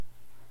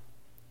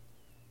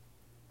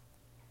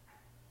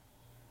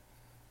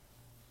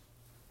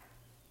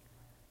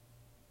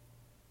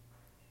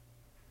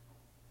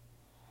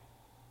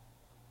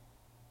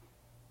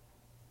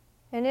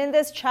And in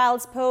this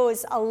child's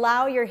pose,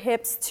 allow your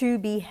hips to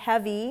be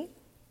heavy.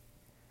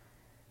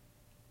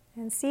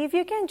 And see if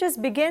you can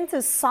just begin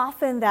to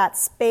soften that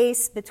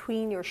space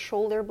between your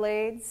shoulder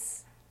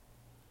blades.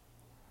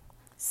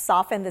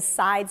 Soften the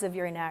sides of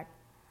your neck.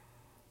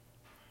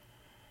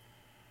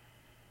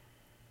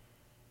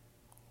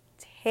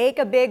 Take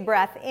a big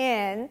breath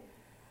in.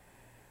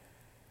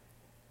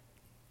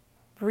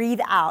 Breathe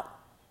out.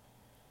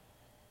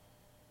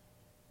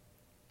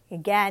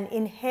 Again,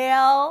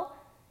 inhale.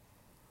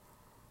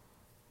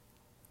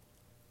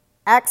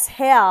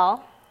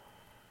 Exhale.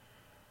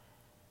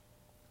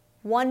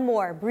 One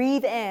more.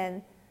 Breathe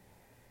in.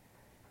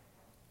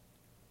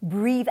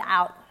 Breathe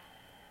out.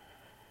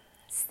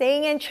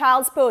 Staying in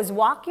child's pose,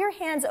 walk your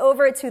hands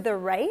over to the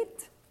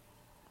right,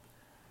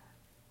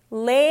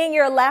 laying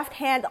your left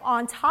hand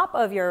on top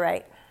of your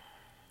right.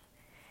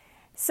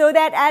 So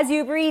that as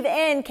you breathe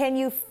in, can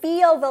you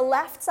feel the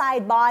left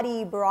side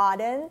body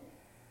broaden?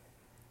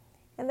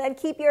 And then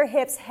keep your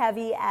hips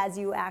heavy as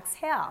you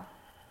exhale.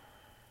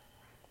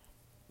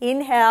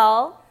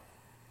 Inhale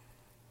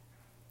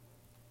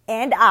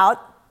and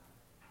out.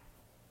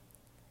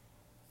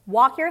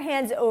 Walk your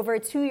hands over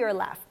to your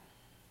left.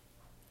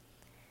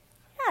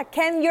 Yeah,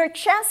 can your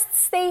chest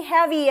stay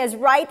heavy as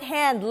right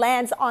hand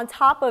lands on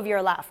top of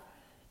your left?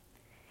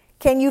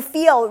 Can you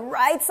feel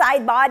right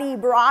side body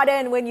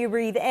broaden when you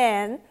breathe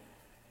in?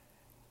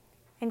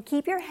 And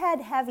keep your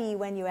head heavy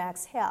when you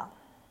exhale.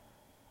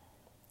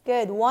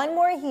 Good. One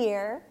more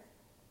here.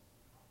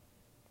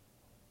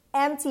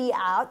 Empty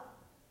out.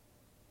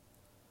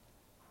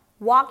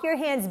 Walk your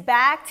hands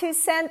back to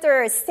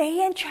center.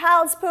 Stay in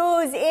child's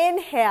pose.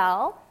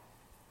 Inhale.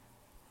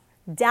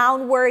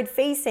 Downward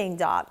facing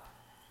dog.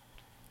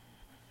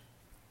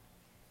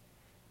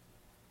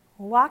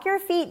 Walk your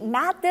feet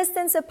mat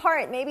distance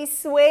apart. Maybe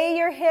sway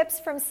your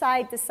hips from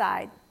side to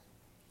side.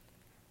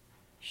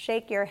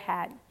 Shake your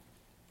head.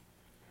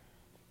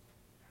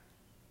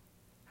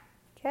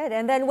 Good.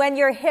 And then when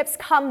your hips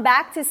come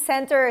back to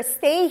center,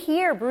 stay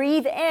here.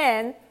 Breathe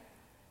in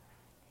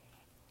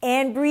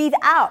and breathe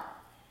out.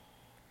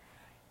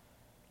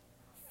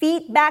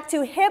 Feet back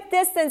to hip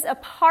distance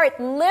apart.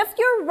 Lift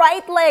your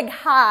right leg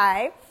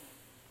high.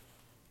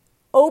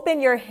 Open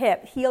your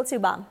hip, heel to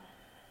bum.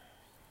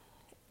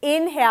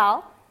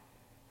 Inhale.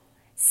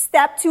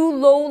 Step to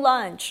low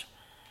lunge.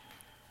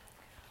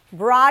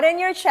 Broaden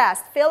your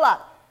chest, fill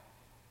up.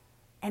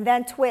 And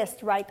then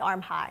twist right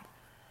arm high.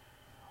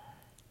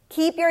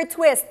 Keep your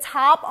twist,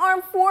 top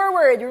arm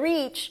forward,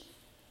 reach.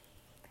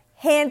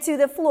 Hand to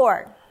the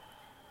floor.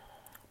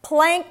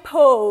 Plank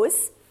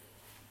pose.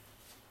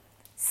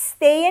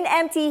 Stay in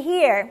empty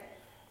here.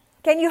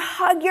 Can you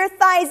hug your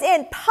thighs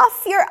in?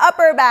 Puff your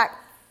upper back.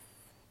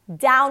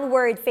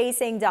 Downward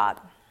facing dog.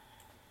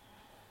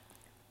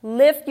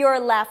 Lift your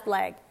left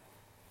leg.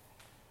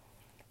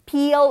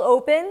 Peel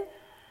open.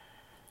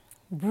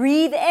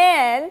 Breathe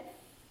in.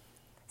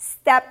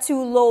 Step to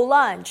low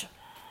lunge.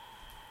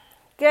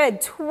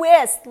 Good.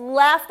 Twist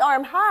left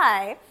arm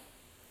high.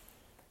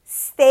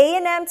 Stay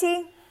in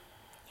empty.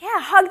 Yeah,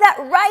 hug that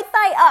right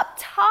thigh up.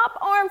 Top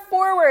arm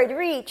forward.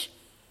 Reach.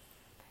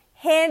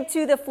 Hand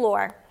to the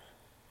floor.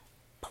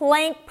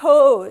 Plank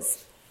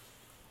pose.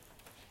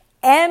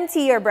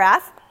 Empty your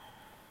breath.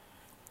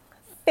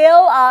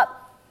 Fill up.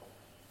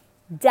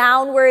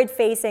 Downward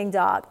facing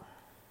dog.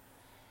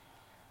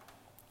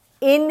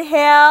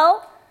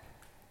 Inhale.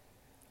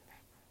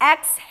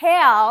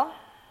 Exhale.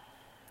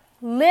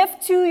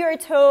 Lift to your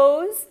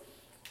toes.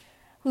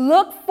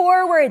 Look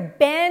forward.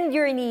 Bend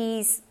your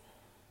knees.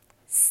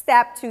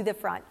 Step to the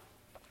front.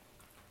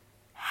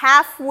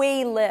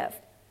 Halfway lift.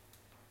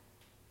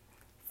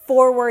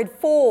 Forward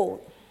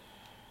fold.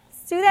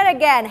 Let's do that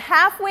again.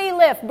 Halfway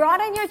lift.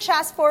 Broaden your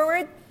chest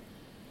forward.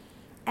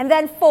 And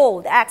then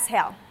fold.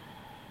 Exhale.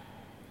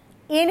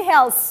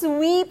 Inhale,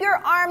 sweep your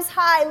arms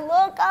high,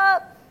 look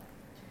up.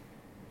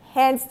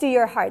 Hands to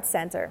your heart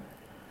center.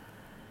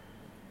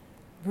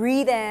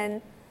 Breathe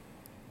in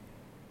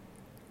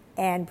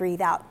and breathe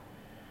out.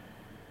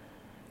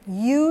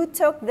 You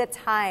took the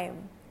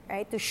time,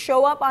 right, to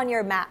show up on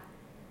your mat.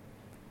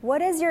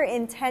 What is your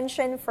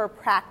intention for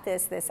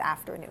practice this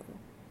afternoon?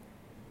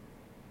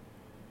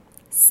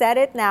 Set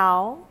it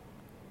now,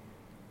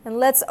 and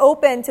let's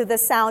open to the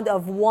sound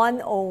of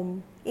one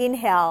Om.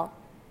 Inhale.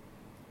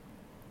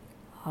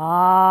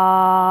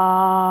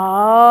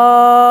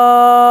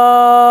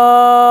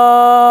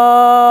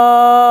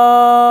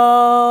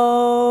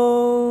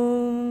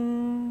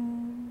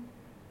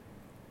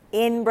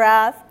 In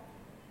breath,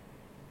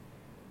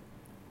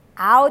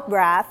 out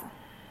breath.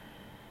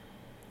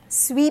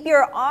 Sweep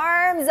your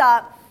arms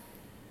up.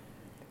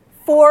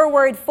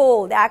 Forward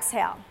fold,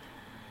 exhale.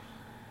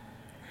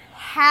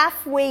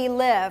 Halfway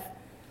lift.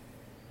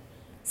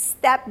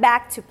 Step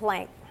back to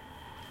plank.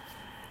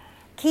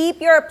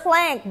 Keep your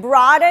plank.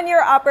 Broaden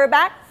your upper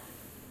back.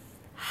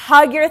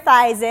 Hug your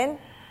thighs in.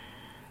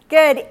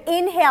 Good.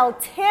 Inhale,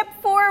 tip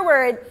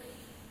forward.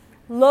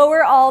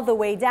 Lower all the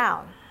way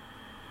down.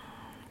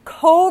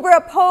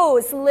 Cobra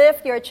pose.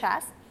 Lift your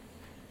chest.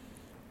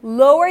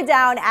 Lower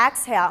down,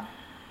 exhale.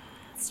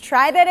 Let's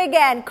try that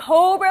again.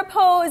 Cobra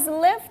pose,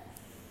 lift.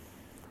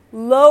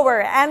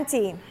 Lower,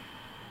 empty.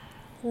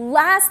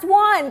 Last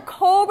one,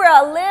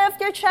 cobra,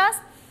 lift your chest.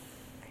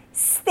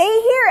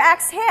 Stay here,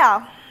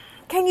 exhale.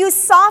 Can you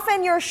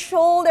soften your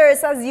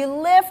shoulders as you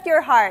lift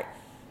your heart?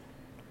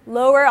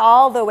 Lower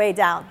all the way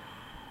down.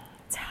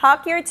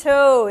 Tuck your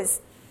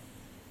toes.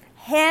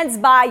 Hands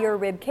by your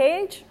rib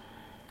cage.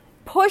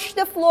 Push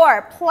the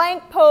floor,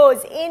 plank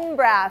pose, in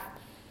breath.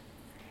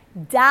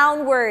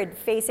 Downward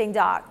facing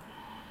dog.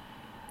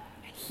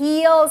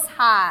 Heels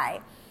high.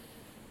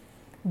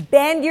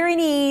 Bend your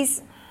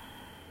knees.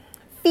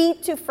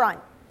 Feet to front.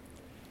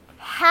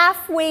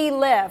 Halfway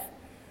lift.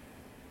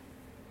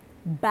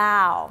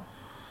 Bow.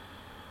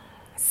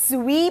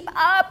 Sweep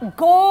up,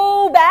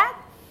 go back.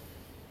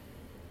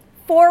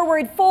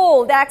 Forward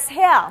fold,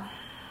 exhale.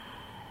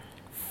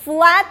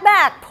 Flat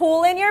back,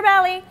 pull in your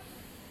belly.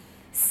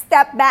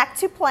 Step back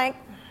to plank.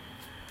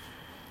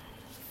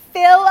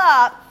 Fill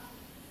up.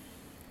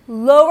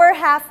 Lower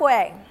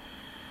halfway.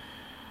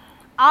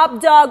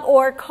 Up dog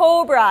or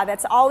cobra,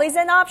 that's always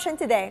an option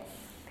today.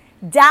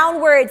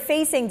 Downward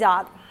facing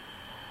dog.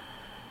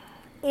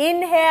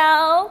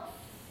 Inhale.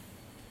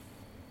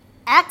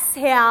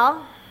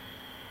 Exhale.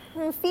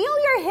 And feel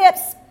your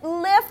hips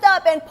lift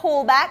up and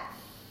pull back.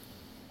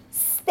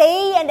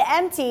 Stay and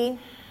empty.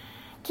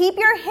 Keep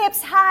your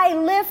hips high,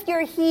 lift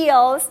your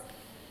heels.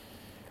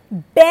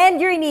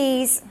 Bend your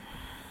knees.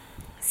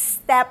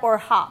 Step or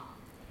hop.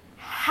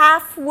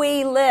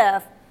 Halfway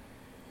lift.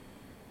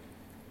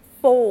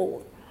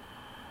 Fold.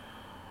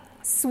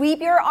 Sweep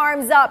your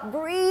arms up.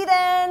 Breathe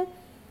in.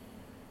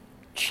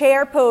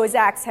 Chair pose,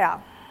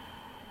 exhale.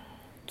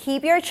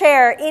 Keep your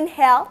chair.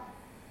 Inhale.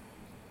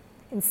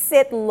 And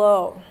sit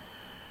low.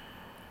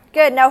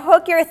 Good. Now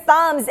hook your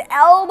thumbs,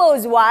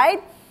 elbows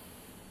wide.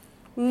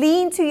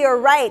 Lean to your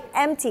right,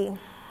 empty.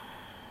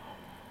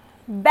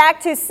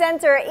 Back to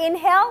center,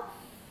 inhale.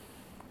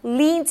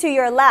 Lean to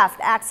your left,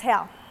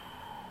 exhale.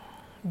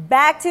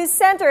 Back to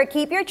center,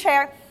 keep your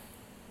chair.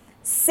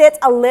 Sit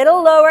a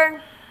little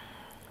lower.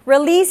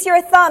 Release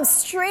your thumbs,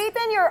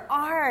 straighten your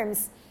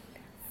arms.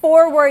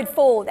 Forward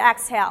fold,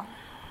 exhale.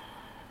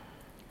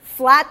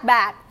 Flat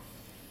back.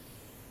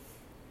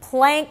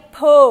 Plank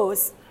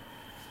pose.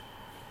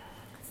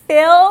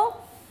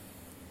 Fill.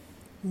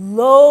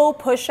 Low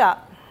push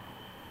up.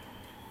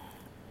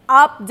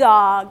 Up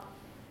dog.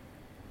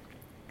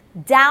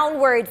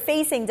 Downward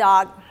facing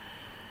dog.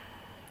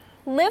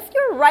 Lift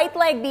your right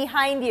leg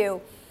behind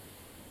you.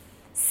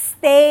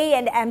 Stay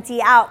and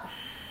empty out.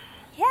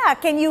 Yeah,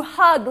 can you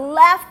hug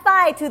left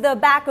thigh to the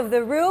back of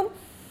the room?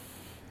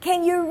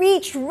 Can you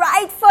reach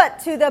right foot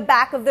to the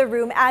back of the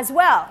room as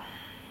well?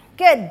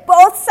 Good.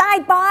 Both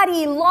side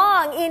body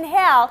long.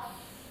 Inhale.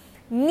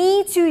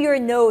 Knee to your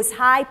nose.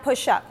 High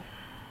push up.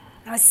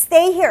 Now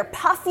stay here.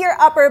 Puff your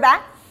upper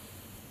back.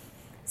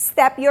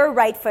 Step your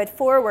right foot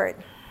forward.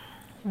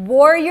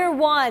 Warrior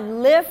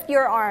one. Lift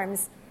your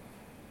arms.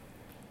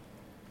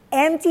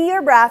 Empty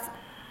your breath.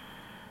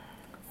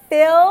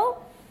 Fill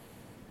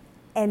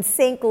and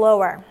sink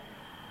lower.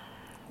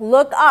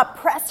 Look up.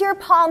 Press your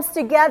palms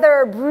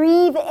together.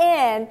 Breathe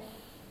in.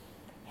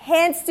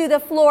 Hands to the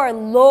floor.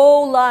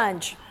 Low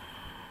lunge.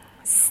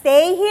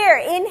 Stay here.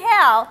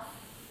 Inhale.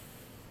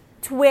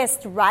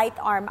 Twist right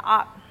arm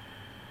up.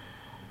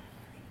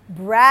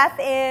 Breath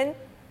in.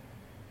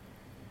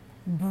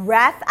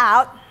 Breath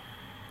out.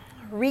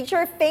 Reach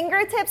your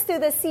fingertips to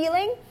the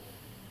ceiling.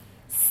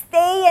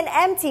 Stay and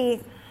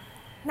empty.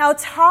 Now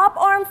top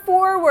arm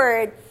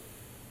forward.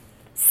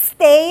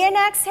 Stay and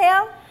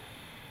exhale.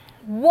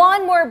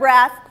 One more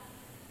breath.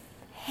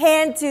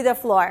 Hand to the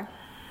floor.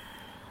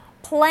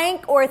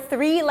 Plank or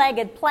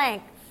three-legged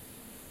plank.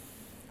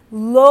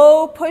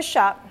 Low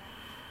push-up.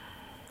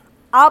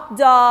 Up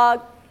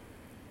dog.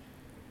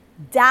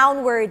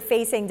 Downward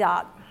facing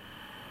dog.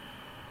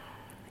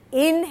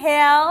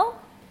 Inhale.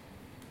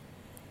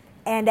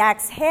 And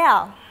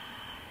exhale.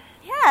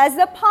 Yeah, as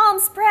the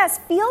palms press,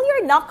 feel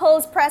your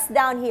knuckles press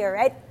down here,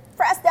 right?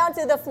 Press down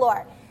to the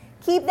floor.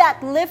 Keep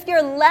that. Lift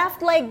your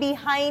left leg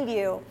behind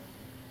you.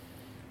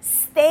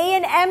 Stay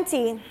and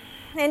empty.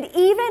 And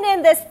even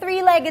in this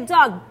three-legged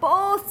dog,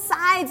 both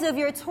sides of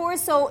your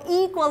torso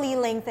equally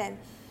lengthen.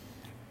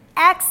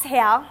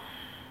 Exhale.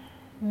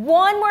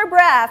 One more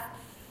breath.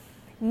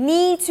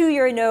 Knee to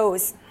your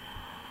nose.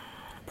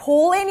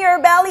 Pull in your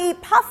belly.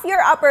 Puff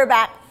your upper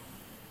back.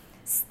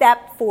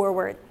 Step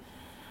forward.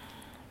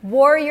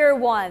 Warrior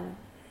one.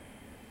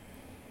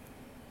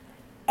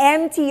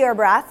 Empty your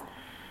breath.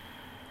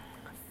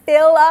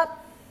 Fill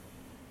up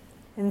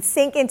and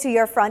sink into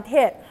your front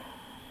hip.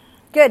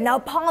 Good. Now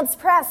palms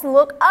press.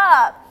 Look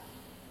up.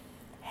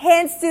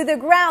 Hands to the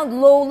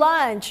ground. Low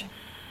lunge.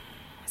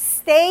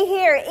 Stay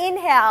here.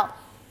 Inhale.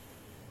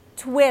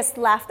 Twist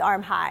left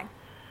arm high.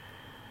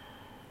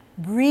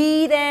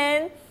 Breathe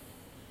in.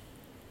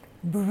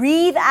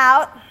 Breathe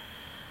out.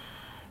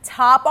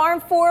 Top arm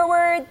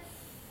forward.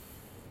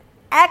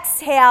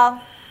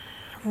 Exhale.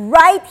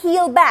 Right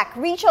heel back.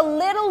 Reach a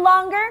little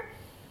longer.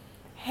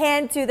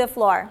 Hand to the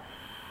floor.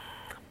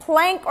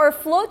 Plank or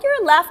float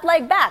your left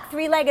leg back,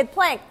 three-legged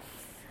plank.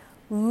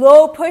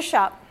 Low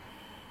push-up.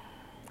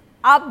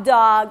 Up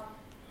dog.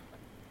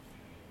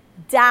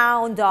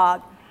 Down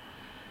dog.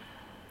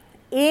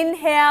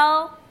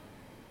 Inhale.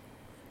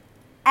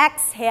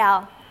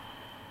 Exhale.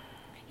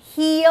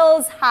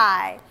 Heels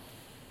high.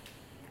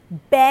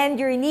 Bend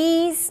your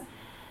knees.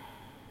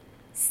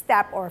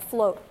 Step or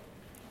float.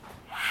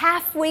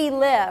 Halfway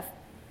lift.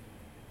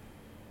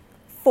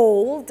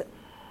 Fold.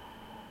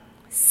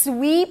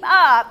 Sweep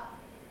up.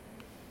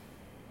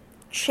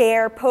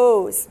 Chair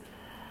pose.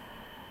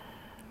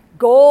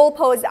 Goal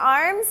pose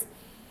arms.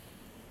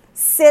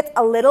 Sit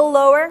a little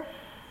lower.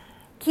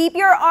 Keep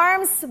your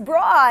arms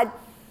broad.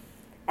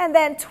 And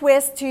then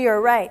twist to your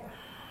right.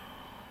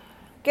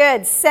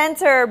 Good.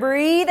 Center.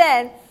 Breathe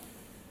in.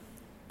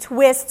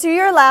 Twist to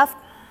your left.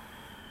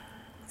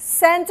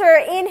 Center.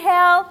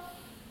 Inhale.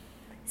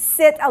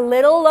 Sit a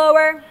little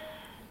lower.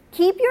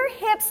 Keep your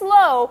hips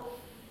low.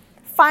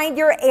 Find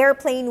your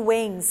airplane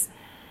wings.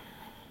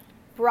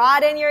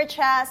 Broaden your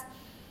chest.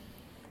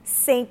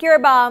 Sink your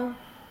bum.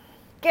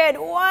 Good.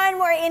 One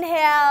more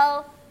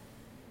inhale.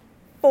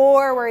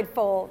 Forward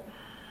fold.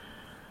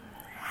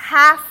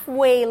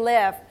 Halfway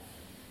lift.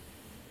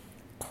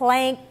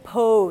 Plank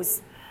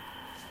pose.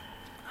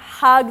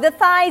 Hug the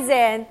thighs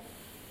in.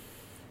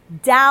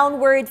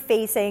 Downward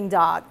facing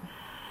dog.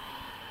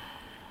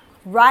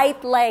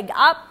 Right leg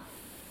up.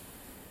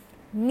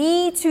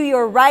 Knee to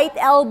your right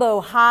elbow.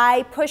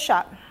 High push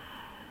up.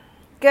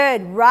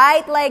 Good.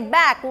 Right leg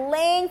back.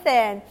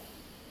 Lengthen.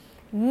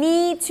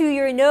 Knee to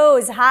your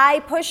nose. High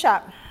push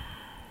up.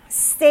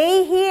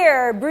 Stay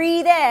here.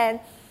 Breathe in.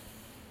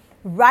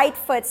 Right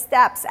foot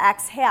steps.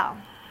 Exhale.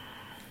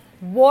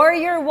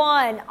 Warrior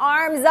one.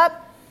 Arms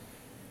up.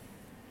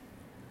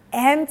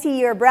 Empty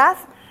your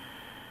breath.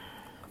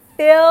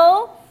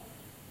 Fill.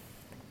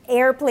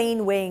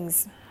 Airplane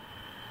wings.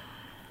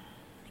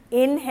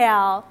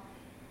 Inhale.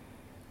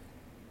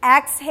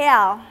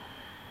 Exhale.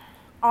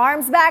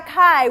 Arms back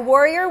high.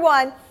 Warrior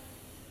one.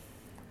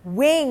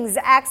 Wings.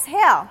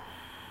 Exhale.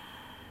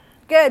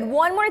 Good.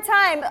 One more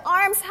time.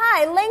 Arms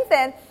high.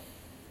 Lengthen.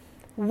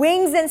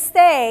 Wings and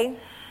stay.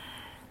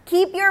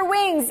 Keep your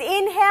wings.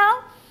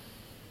 Inhale.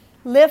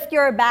 Lift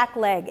your back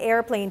leg.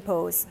 Airplane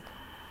pose.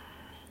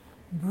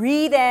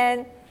 Breathe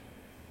in.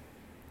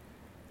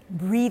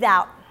 Breathe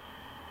out.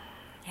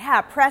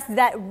 Yeah, press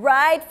that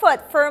right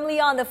foot firmly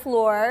on the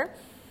floor.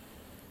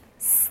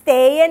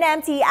 Stay and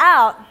empty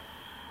out.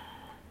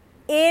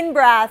 In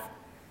breath.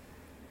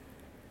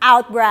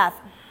 Out breath.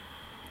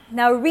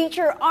 Now reach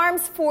your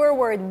arms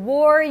forward.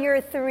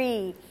 Warrior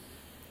three.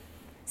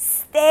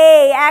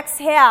 Stay.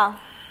 Exhale.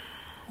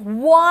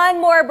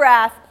 One more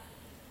breath.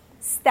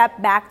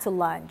 Step back to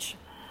lunge.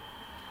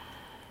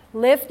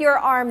 Lift your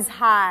arms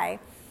high.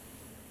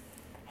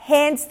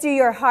 Hands to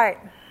your heart.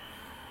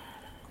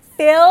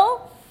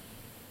 Fill.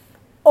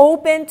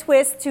 Open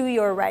twist to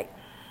your right.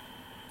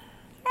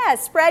 Yeah,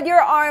 spread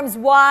your arms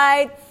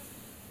wide.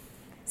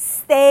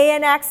 Stay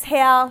and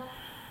exhale.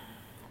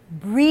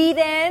 Breathe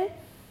in.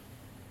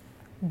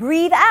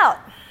 Breathe out.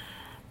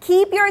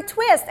 Keep your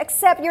twist,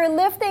 except you're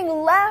lifting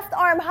left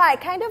arm high,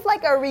 kind of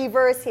like a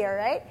reverse here,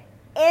 right?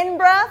 In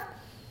breath.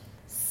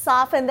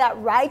 Soften that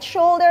right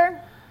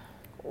shoulder.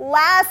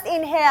 Last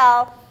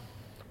inhale.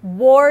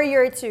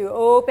 Warrior two.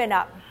 Open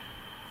up.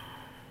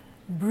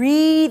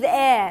 Breathe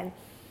in.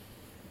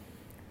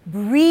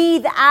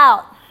 Breathe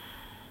out.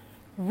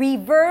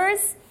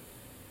 Reverse.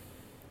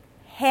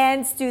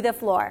 Hands to the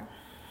floor.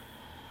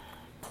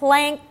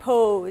 Plank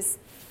pose.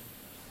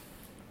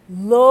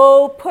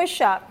 Low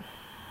push-up.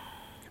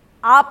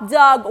 Up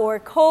dog or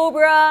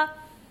cobra.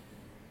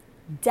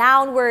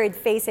 Downward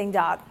facing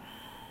dog.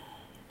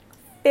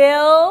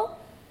 Fill.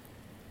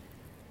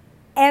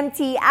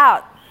 Empty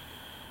out.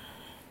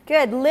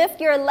 Good. Lift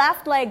your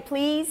left leg,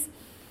 please.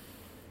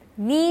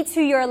 Knee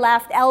to your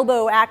left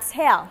elbow.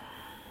 Exhale.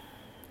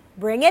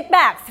 Bring it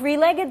back.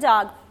 Three-legged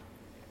dog.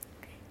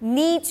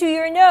 Knee to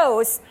your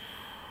nose.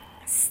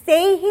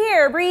 Stay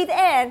here. Breathe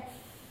in.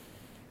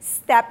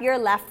 Step your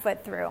left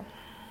foot through.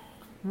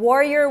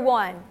 Warrior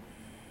one.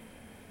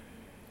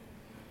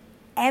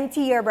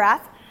 Empty your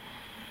breath.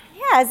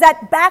 Yeah, as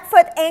that back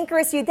foot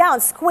anchors you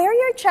down, square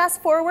your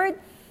chest forward.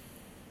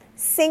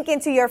 Sink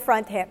into your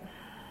front hip.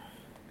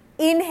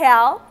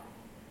 Inhale.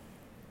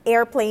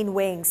 Airplane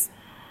wings.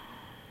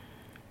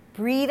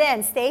 Breathe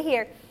in. Stay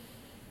here.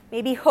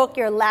 Maybe hook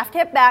your left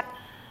hip back.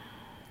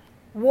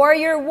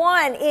 Warrior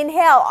one.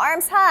 Inhale.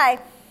 Arms high.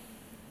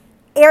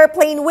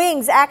 Airplane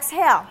wings.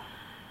 Exhale.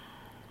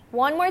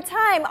 One more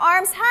time.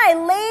 Arms high.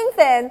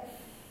 Lengthen.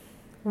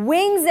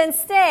 Wings and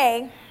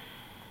stay.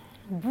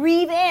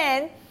 Breathe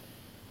in.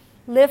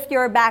 Lift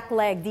your back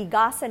leg.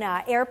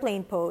 Digasana.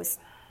 Airplane pose.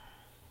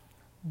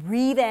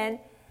 Breathe in.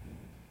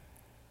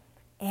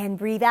 And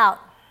breathe out.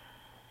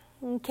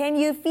 Can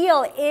you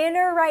feel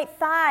inner right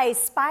thigh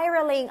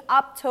spiraling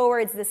up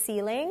towards the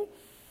ceiling?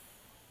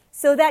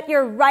 So that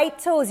your right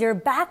toes, your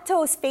back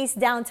toes face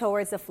down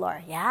towards the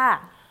floor. Yeah.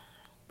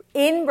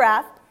 In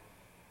breath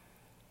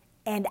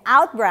and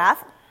out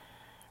breath.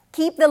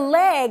 Keep the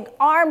leg,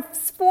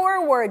 arms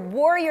forward,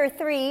 warrior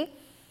 3.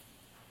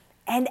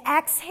 And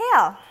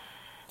exhale.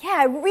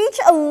 Yeah, reach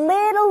a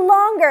little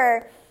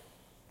longer.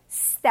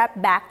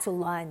 Step back to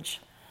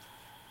lunge.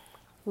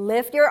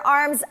 Lift your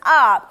arms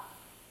up.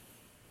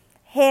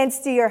 Hands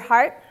to your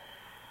heart.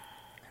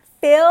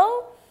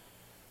 Fill.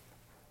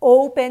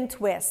 Open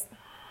twist.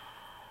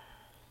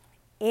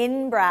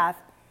 In breath.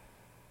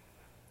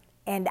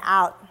 And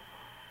out.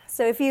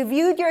 So if you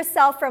viewed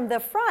yourself from the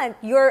front,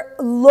 your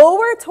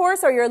lower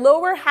torso, your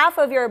lower half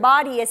of your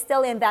body is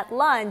still in that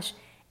lunge,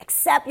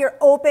 except you're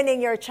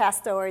opening your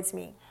chest towards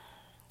me.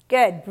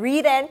 Good.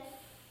 Breathe in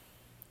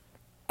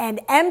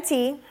and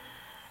empty.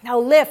 Now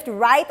lift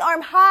right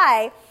arm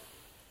high.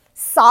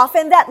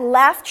 Soften that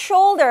left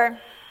shoulder.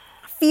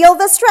 Feel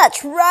the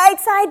stretch. Right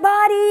side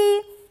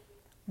body.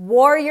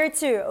 Warrior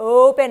 2.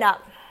 Open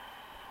up.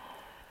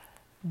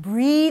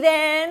 Breathe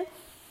in.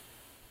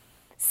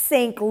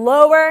 Sink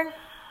lower.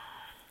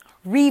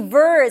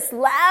 Reverse.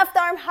 Left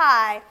arm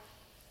high.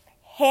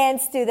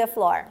 Hands to the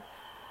floor.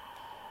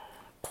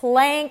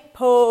 Plank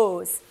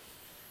pose.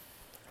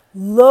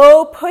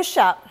 Low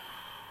push-up.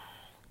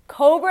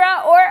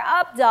 Cobra or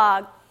up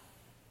dog.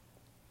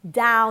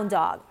 Down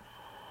dog.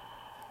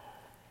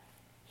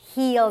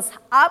 Heels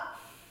up.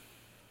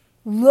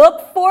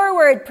 Look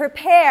forward.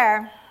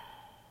 Prepare.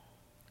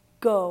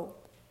 Go.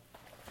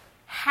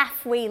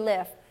 Halfway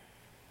lift.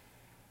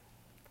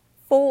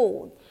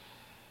 Fold.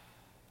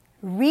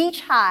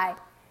 Reach high.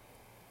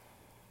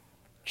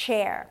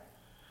 Chair.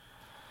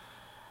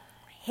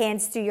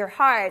 Hands to your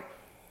heart.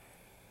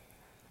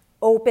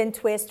 Open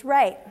twist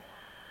right.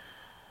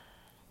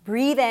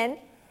 Breathe in.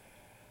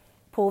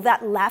 Pull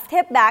that left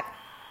hip back.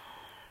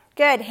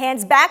 Good.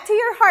 Hands back to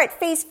your heart.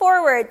 Face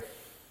forward.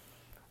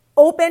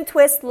 Open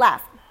twist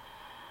left.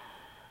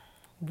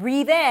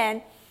 Breathe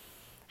in.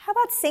 How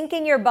about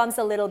sinking your bums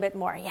a little bit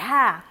more?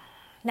 Yeah.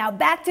 Now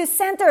back to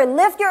center.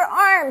 Lift your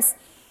arms.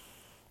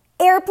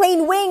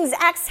 Airplane wings.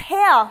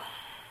 Exhale.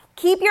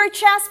 Keep your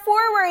chest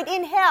forward.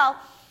 Inhale.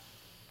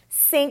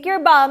 Sink your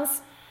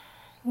bums.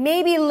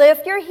 Maybe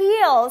lift your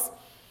heels,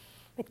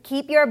 but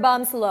keep your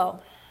bums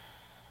low.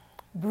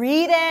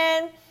 Breathe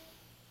in.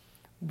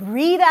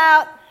 Breathe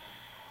out.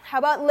 How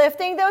about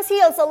lifting those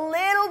heels a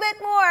little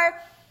bit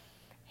more?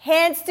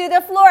 Hands to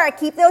the floor.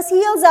 Keep those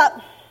heels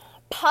up.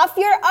 Puff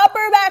your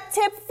upper back,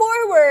 tip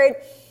forward.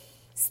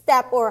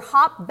 Step or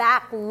hop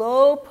back,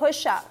 low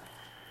push-up.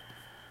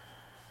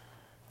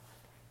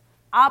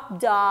 Up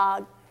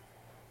dog.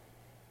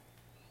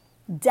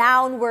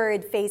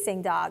 Downward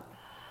facing dog.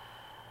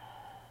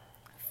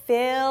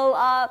 Fill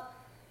up.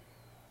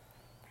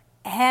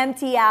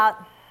 Empty out.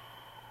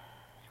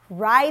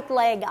 Right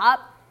leg up.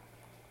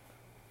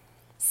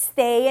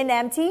 Stay and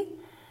empty.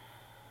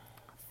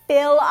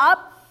 Fill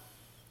up.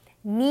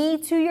 Knee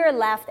to your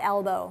left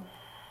elbow.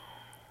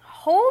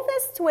 Hold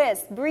this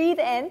twist. Breathe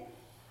in.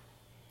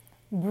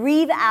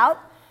 Breathe out.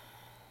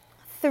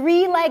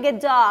 Three-legged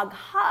dog.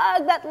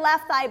 Hug that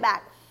left thigh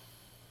back.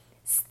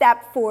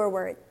 Step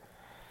forward.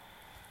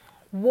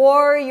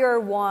 Warrior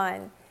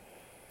 1.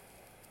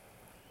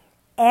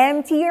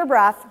 Empty your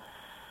breath.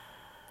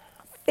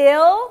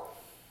 Fill.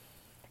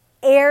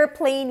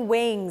 Airplane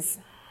wings.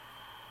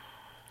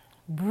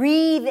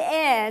 Breathe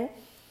in.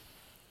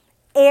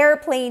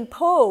 Airplane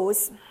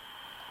pose.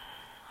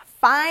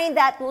 Find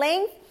that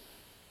length.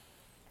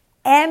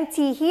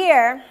 Empty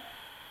here.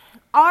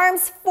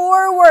 Arms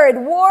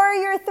forward.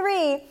 Warrior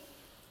 3.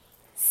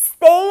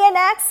 Stay and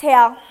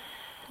exhale.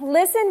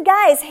 Listen,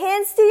 guys.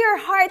 Hands to your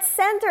heart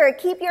center.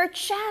 Keep your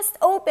chest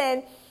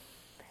open.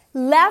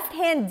 Left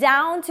hand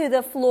down to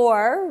the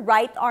floor.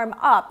 Right arm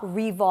up.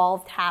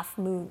 Revolved half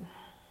moon.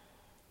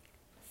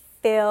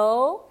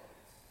 Fill.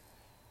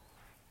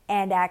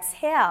 And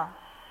exhale.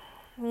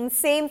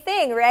 Same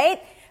thing,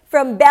 right?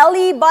 From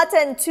belly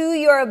button to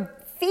your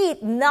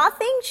feet,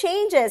 nothing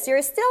changes.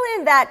 You're still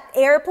in that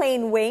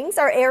airplane wings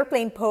or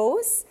airplane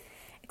pose,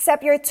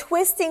 except you're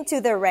twisting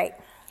to the right.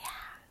 Yeah.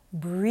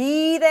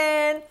 Breathe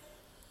in.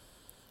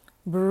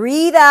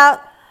 Breathe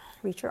out.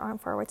 Reach your arm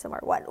forward some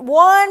more.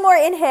 One more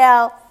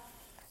inhale.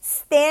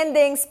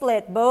 Standing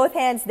split. Both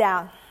hands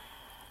down.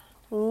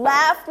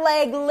 Left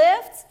leg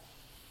lift.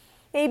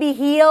 Maybe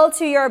heel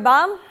to your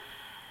bum.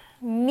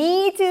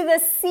 Knee to the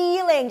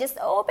ceiling. Just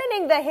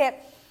opening the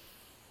hip.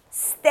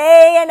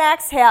 Stay and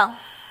exhale.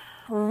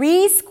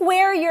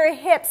 Re-square your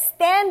hips.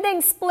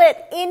 Standing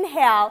split.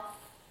 Inhale.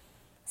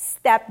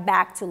 Step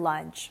back to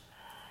lunge.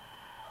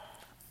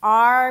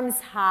 Arms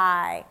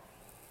high.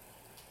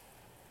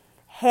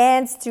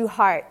 Hands to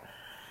heart.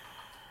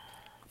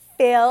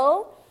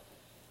 Fill.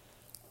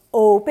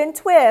 Open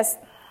twist.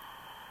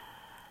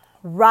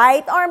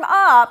 Right arm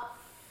up.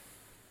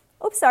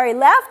 Oops, sorry.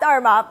 Left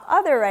arm up.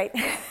 Other right.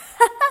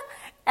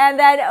 And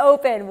then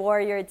open.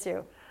 Warrior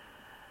 2.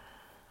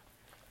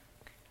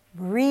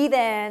 Breathe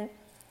in.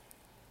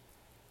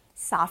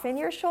 Soften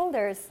your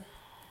shoulders.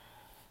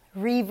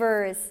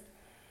 Reverse.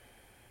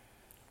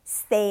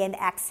 Stay and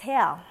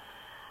exhale.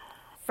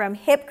 From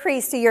hip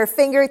crease to your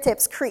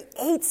fingertips,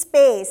 create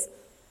space.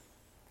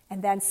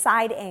 And then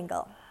side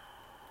angle.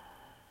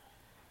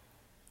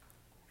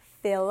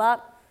 Fill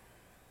up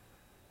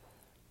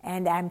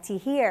and empty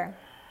here.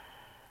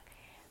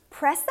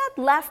 Press that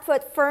left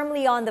foot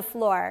firmly on the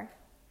floor,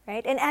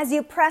 right? And as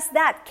you press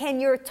that, can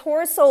your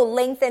torso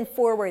lengthen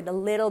forward a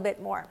little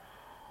bit more?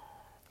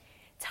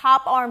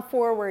 Top arm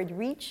forward,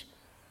 reach.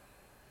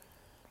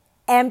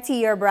 Empty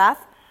your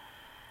breath.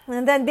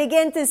 And then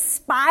begin to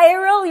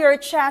spiral your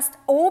chest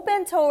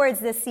open towards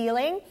the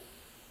ceiling.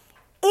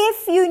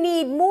 If you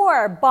need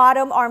more,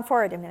 bottom arm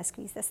forward. I'm going to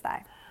squeeze this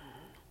thigh.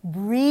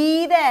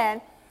 Breathe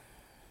in.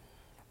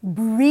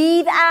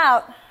 Breathe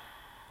out.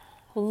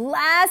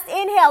 Last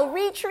inhale.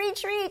 Reach,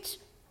 reach, reach.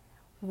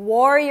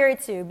 Warrior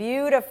two.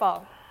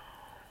 Beautiful.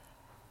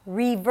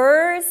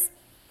 Reverse.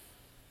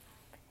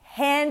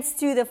 Hands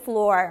to the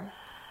floor.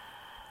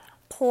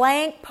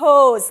 Plank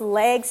pose.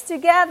 Legs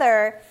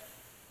together.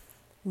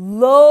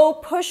 Low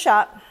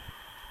push-up.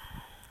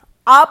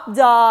 Up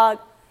dog.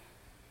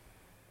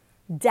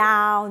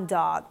 Down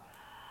dog.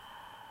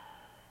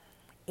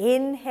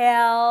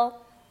 Inhale.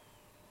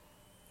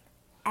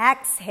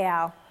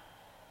 Exhale.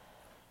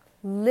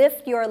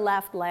 Lift your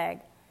left leg.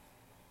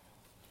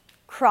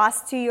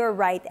 Cross to your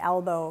right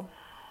elbow.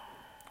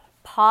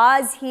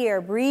 Pause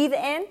here. Breathe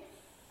in.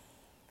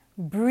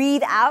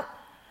 Breathe out.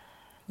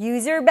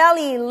 Use your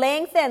belly.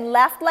 Lengthen.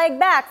 Left leg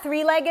back.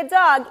 Three-legged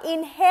dog.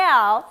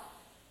 Inhale.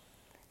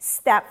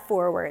 Step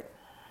forward.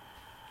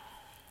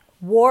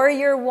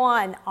 Warrior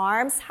one.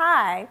 Arms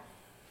high.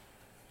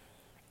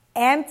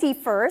 Empty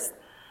first.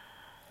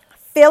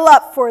 Fill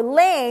up for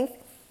length.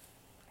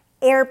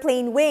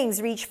 Airplane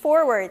wings. Reach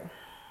forward.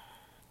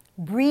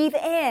 Breathe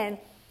in.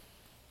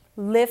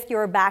 Lift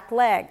your back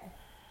leg.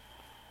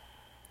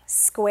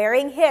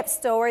 Squaring hips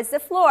towards the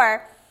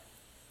floor.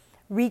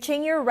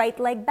 Reaching your right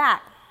leg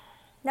back.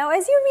 Now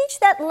as you reach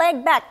that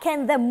leg back,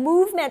 can the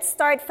movement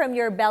start from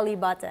your belly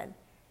button?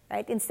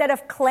 Right? Instead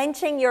of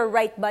clenching your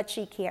right butt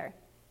cheek here.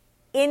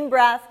 In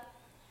breath.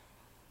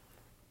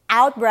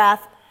 Out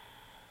breath.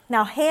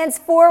 Now hands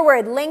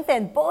forward,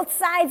 lengthen both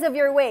sides of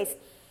your waist.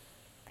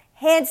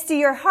 Hands to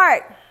your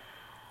heart.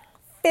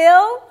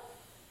 Fill.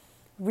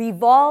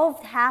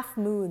 Revolved half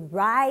moon.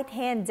 Right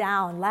hand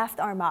down, left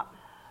arm up.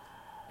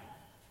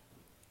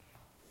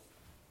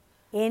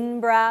 In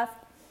breath.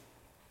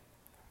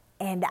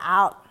 And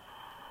out.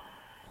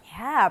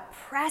 Yeah,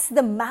 press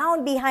the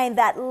mound behind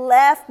that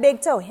left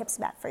big toe. Hips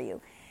back for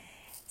you.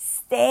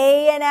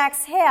 Stay and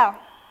exhale.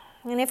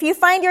 And if you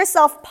find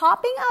yourself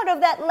popping out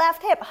of that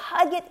left hip,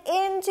 hug it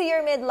into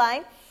your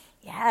midline.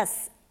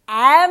 Yes,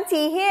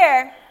 empty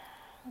here.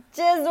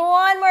 Just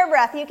one more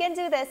breath. You can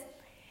do this.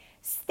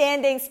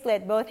 Standing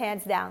split, both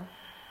hands down.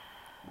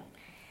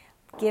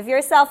 Give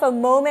yourself a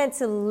moment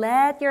to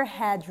let your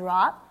head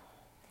drop,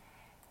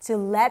 to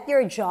let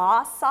your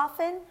jaw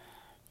soften,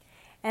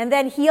 and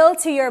then heel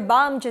to your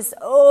bum, just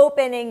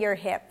opening your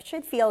hip.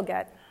 Should feel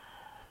good.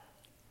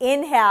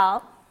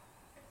 Inhale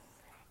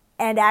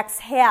and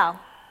exhale.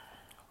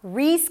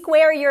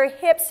 Re-square your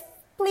hips,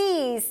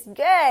 please.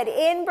 Good.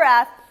 In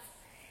breath.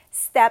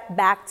 Step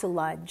back to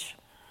lunge.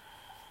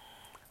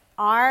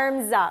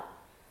 Arms up.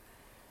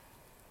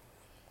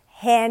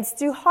 Hands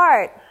to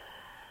heart.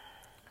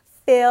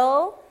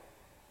 Fill.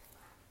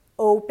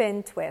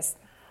 Open twist.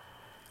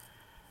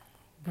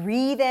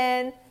 Breathe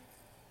in.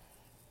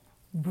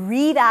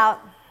 Breathe out.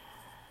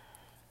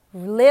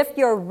 Lift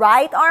your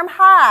right arm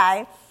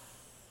high.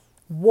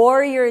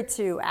 Warrior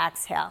two.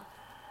 Exhale.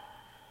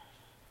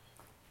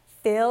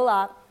 Fill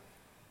up.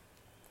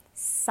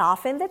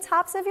 Soften the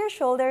tops of your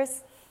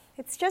shoulders.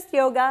 It's just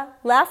yoga.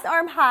 Left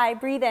arm high.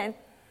 Breathe in.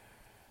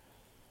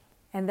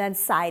 And then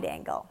side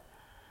angle.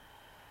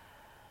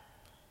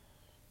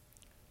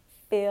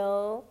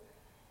 Fill.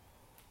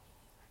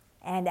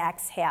 And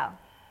exhale.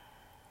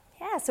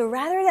 Yeah, so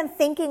rather than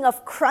thinking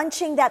of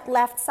crunching that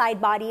left side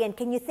body in,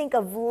 can you think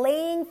of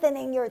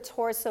lengthening your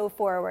torso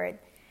forward?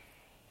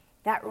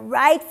 That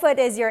right foot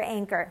is your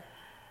anchor.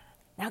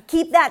 Now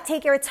keep that.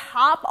 Take your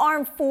top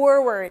arm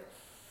forward.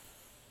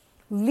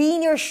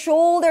 Lean your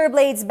shoulder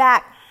blades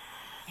back.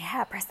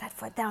 Yeah, press that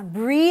foot down.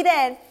 Breathe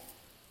in.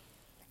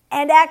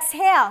 And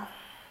exhale.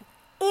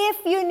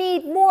 If you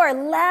need more,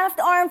 left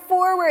arm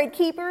forward.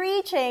 Keep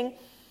reaching.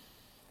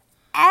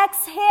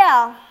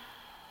 Exhale.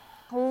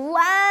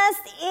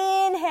 Last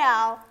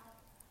inhale.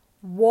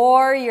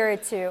 Warrior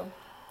two.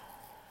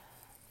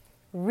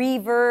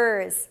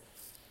 Reverse.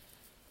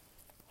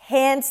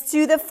 Hands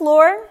to the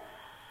floor.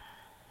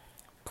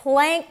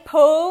 Plank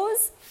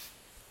pose.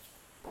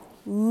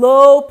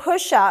 Low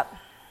push-up.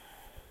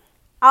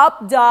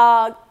 Up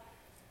dog.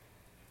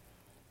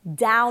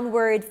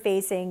 Downward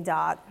facing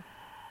dog.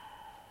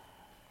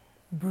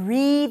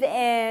 Breathe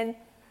in.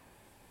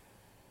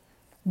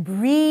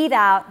 Breathe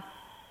out.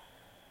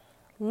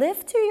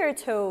 Lift to your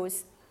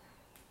toes.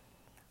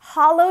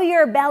 Hollow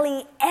your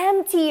belly.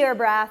 Empty your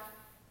breath.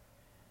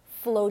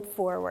 Float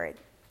forward.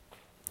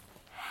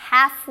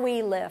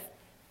 Halfway lift.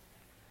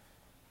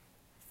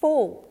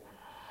 Fold.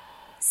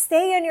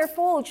 Stay in your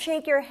fold.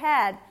 Shake your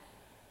head.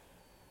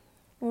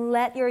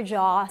 Let your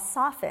jaw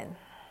soften.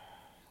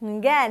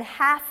 Again,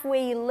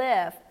 halfway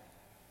lift.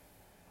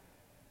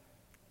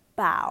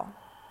 Bow.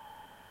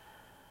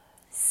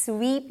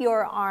 Sweep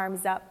your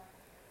arms up.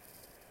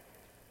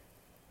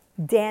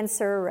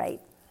 Dancer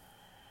right.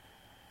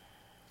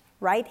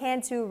 Right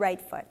hand to right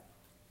foot.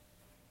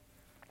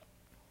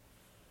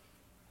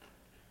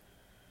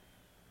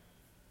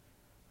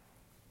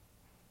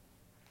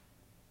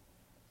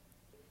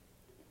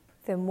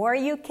 The more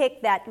you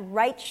kick that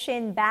right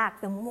shin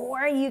back, the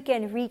more you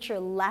can reach your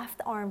left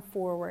arm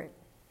forward.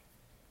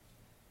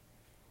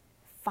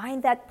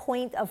 Find that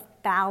point of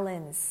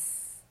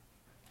balance.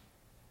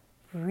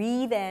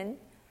 Breathe in.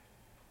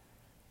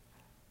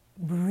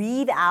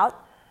 Breathe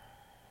out.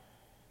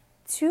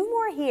 2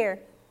 more here.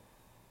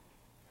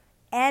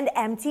 And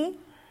empty.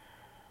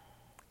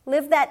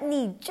 Lift that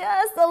knee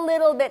just a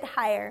little bit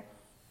higher.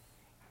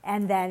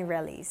 And then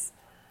release.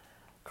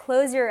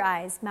 Close your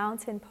eyes,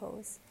 mountain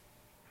pose.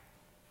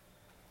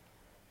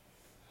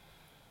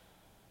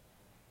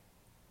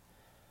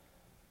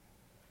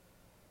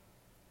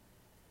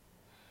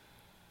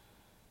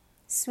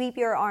 Sweep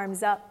your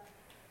arms up.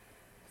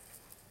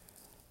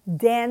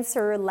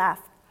 Dancer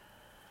left.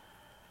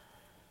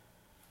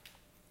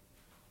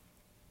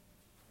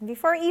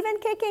 Before even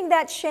kicking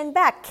that shin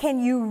back,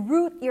 can you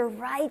root your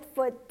right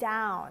foot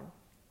down?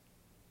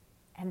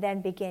 And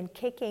then begin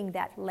kicking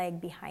that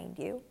leg behind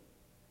you.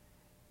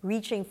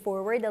 Reaching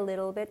forward a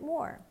little bit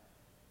more.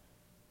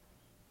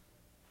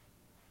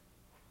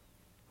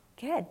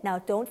 Good. Now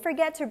don't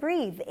forget to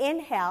breathe.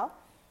 Inhale.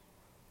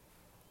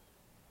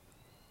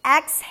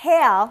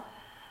 Exhale.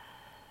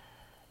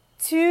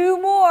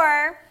 2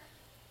 more.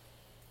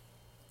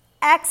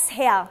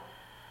 Exhale.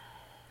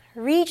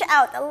 Reach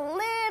out a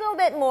little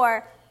bit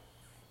more.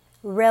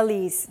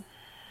 Release.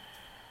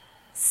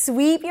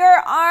 Sweep your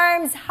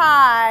arms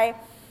high.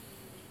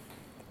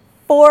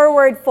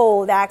 Forward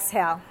fold.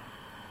 Exhale.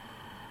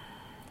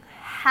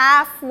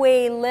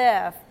 Halfway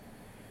lift.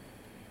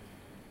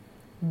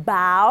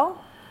 Bow.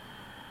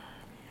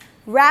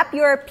 Wrap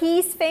your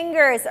peace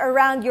fingers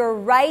around your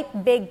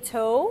right big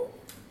toe.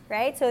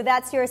 Right? So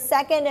that's your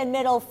second and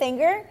middle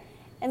finger.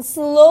 And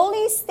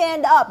slowly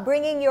stand up,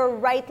 bringing your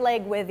right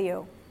leg with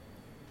you.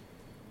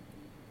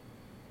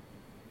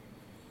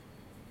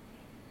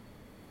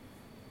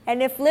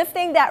 And if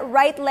lifting that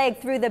right leg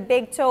through the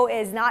big toe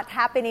is not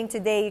happening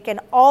today, you can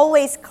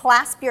always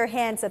clasp your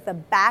hands at the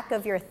back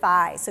of your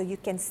thigh so you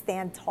can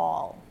stand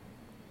tall.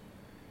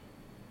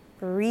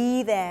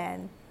 Breathe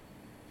in.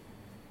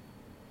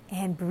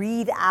 And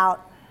breathe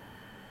out.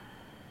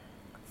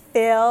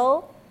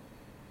 Fill.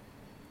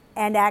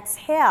 And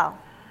exhale.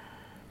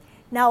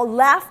 Now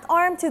left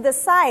arm to the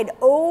side.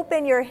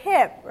 Open your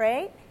hip,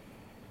 right?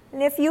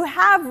 And if you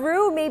have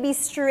room, maybe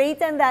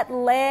straighten that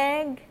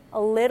leg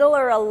a little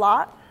or a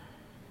lot.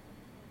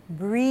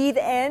 Breathe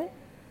in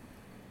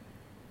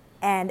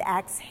and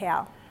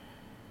exhale.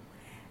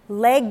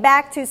 Leg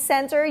back to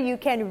center. You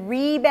can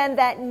rebend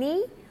that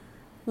knee.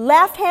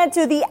 Left hand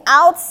to the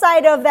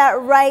outside of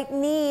that right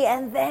knee,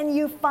 and then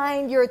you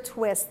find your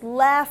twist.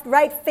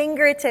 Right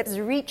fingertips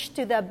reach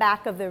to the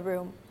back of the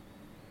room.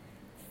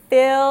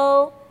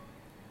 Fill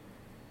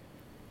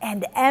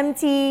and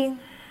empty.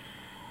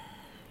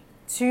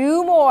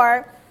 2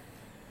 more.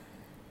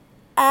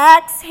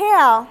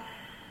 Exhale.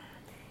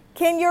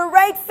 Can your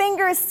right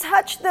fingers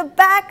touch the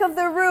back of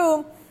the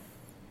room?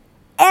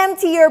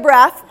 Empty your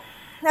breath.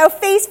 Now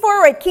face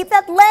forward. Keep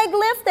that leg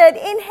lifted.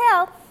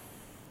 Inhale.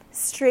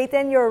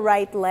 Straighten your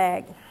right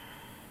leg.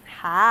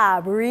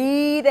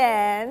 Breathe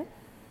in.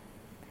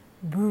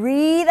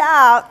 Breathe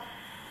out.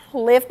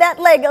 Lift that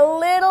leg a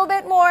little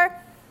bit more.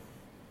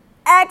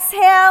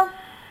 Exhale.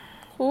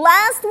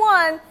 Last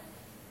one.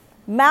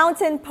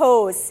 Mountain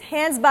pose.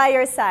 Hands by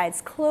your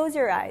sides. Close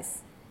your eyes.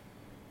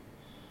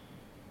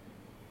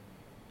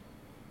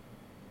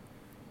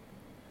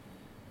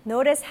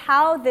 Notice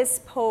how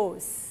this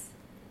pose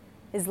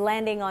is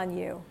landing on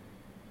you.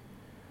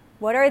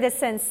 What are the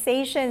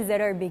sensations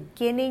that are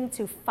beginning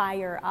to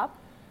fire up?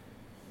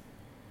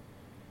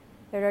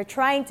 That are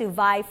trying to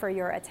vie for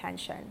your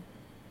attention?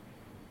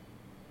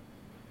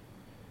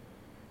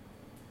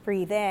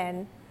 Breathe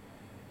in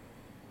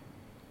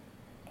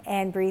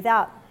and breathe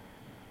out.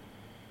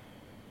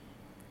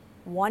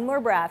 1 more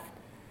breath.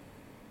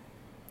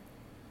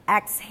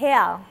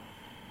 Exhale.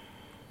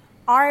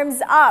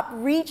 Arms up,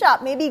 reach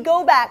up, maybe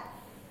go back.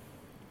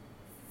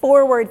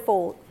 Forward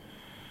fold.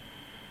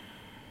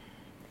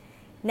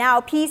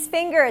 Now, peace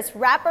fingers,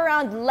 wrap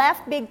around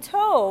left big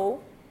toe,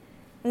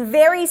 and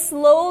very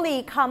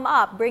slowly come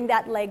up. Bring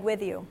that leg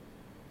with you.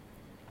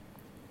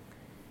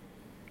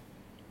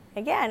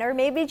 Again, or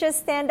maybe just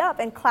stand up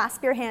and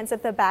clasp your hands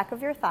at the back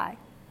of your thigh.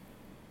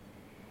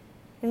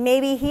 And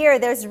maybe here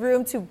there's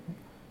room to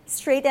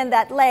straighten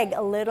that leg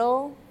a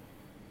little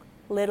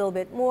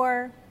bit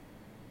more,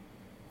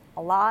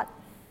 a lot.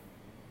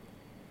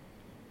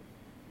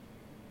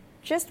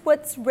 Just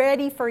what's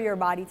ready for your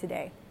body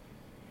today.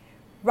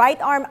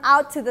 Right arm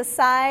out to the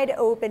side,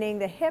 opening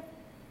the hip.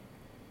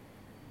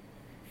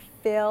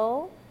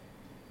 Fill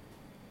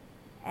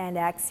and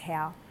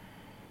exhale.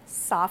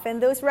 Soften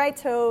those right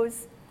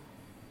toes.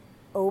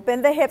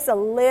 Open the hips a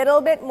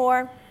little bit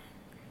more.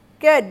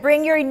 Good.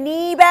 Bring your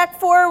knee back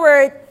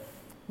forward.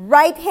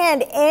 Right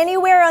hand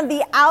anywhere on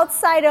the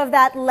outside of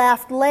that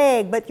left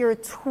leg, but you're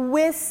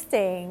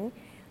twisting.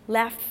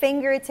 Left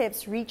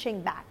fingertips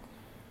reaching back.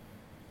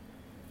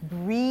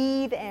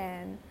 Breathe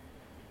in.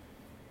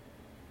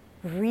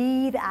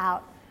 Breathe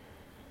out.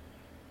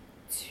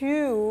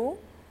 2.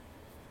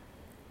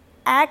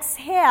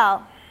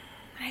 Exhale.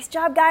 Nice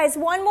job, guys.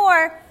 1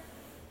 more.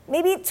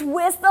 Maybe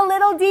twist a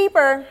little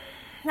deeper.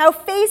 Now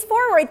face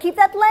forward. Keep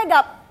that leg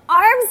up.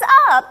 Arms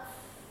up.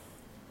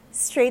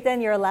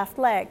 Straighten your left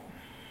leg.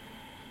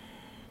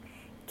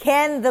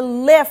 Can the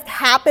lift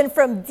happen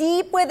from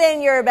deep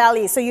within your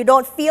belly so you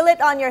don't feel it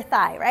on your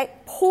thigh, right?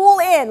 Pull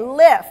in,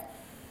 lift.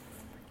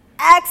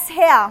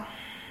 Exhale.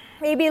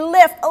 Maybe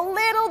lift a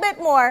little bit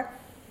more.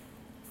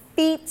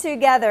 Feet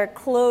together,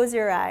 close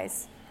your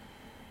eyes.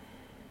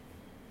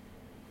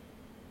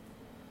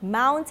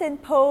 Mountain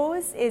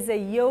pose is a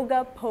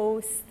yoga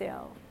pose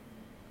still.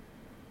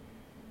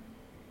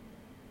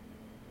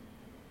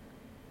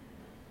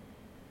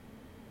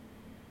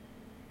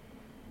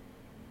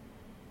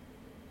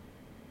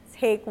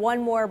 Take 1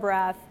 more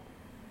breath.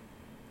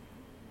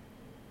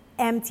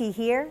 Empty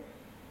here.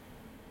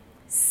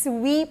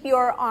 Sweep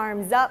your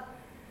arms up.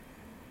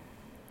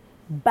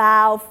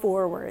 Bow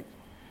forward.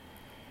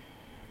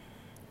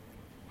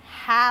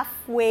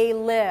 Halfway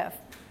lift.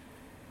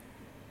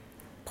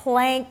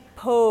 Plank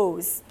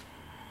pose.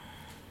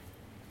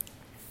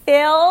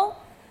 Fill.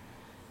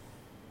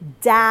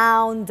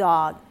 Down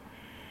dog.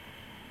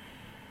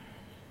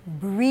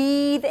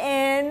 Breathe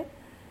in.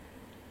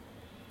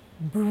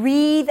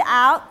 Breathe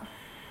out.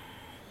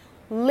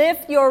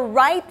 Lift your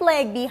right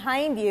leg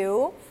behind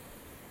you.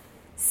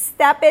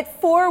 Step it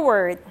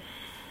forward.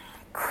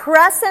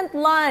 Crescent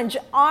lunge,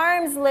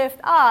 arms lift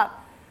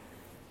up.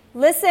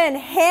 Listen,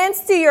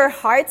 hands to your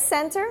heart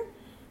center.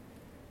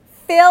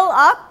 Fill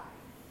up.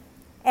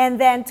 And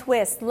then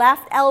twist.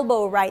 Left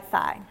elbow, right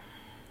thigh.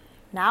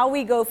 Now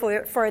we go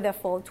for the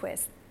full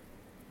twist.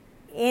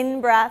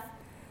 In breath.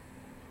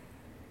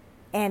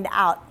 And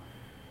out.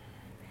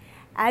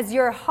 As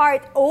your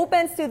heart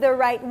opens to the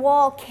right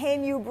wall,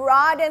 can you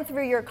broaden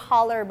through your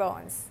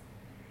collarbones?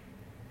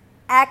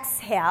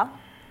 Exhale.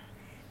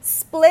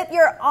 Split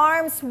your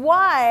arms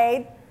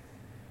wide.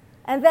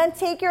 And then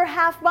take your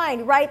half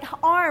bind, right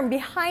arm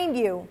behind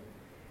you.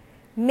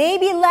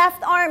 Maybe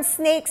left arm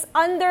snakes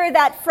under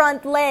that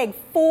front leg.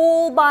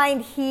 Full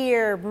bind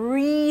here.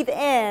 Breathe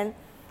in.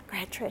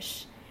 Great,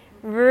 Trish.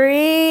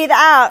 Breathe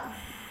out.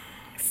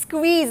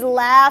 Squeeze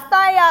left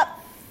thigh up.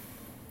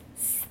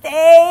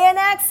 Stay and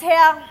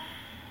exhale.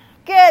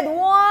 Good.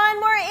 1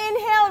 more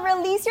inhale.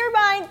 Release your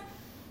bind.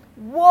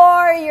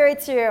 Warrior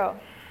 2.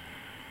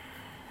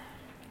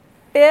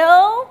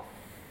 Fill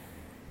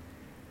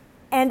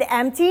and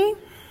empty.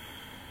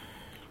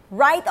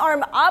 Right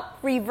arm up.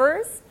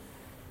 Reverse.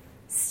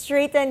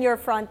 Straighten your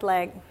front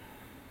leg.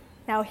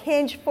 Now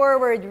hinge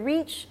forward.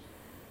 Reach.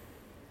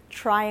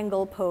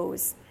 Triangle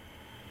pose.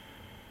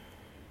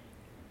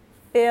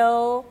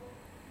 Fill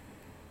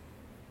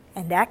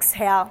and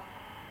exhale.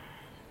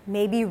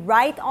 Maybe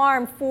right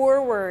arm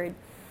forward.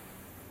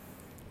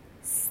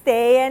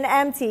 Stay and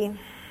empty.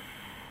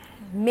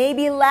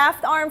 Maybe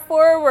left arm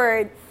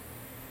forward.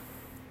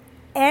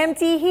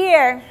 Empty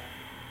here.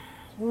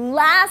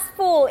 Last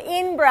full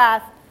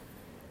in-breath.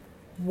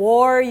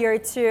 Warrior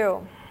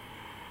 2.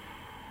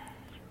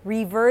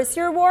 Reverse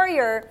your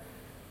warrior.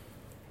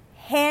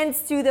 Hands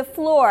to the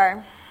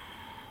floor.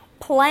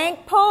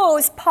 Plank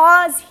pose.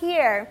 Pause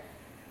here.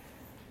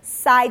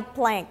 Side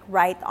plank,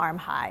 right arm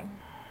high.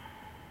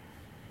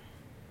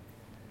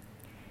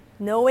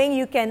 Knowing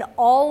you can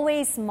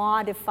always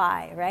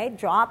modify, right?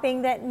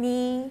 Dropping that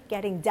knee,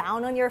 getting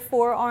down on your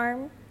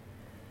forearm.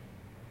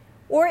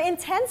 Or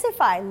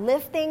intensify,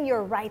 lifting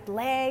your right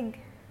leg,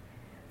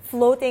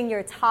 floating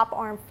your top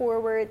arm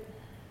forward.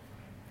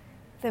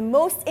 The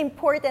most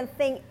important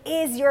thing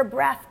is your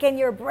breath. Can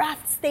your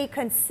breath stay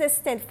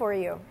consistent for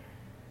you?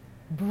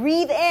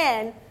 Breathe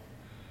in.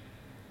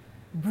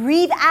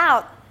 Breathe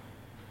out.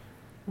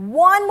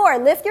 1 more.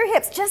 Lift your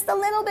hips just a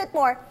little bit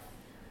more.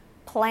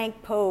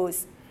 Plank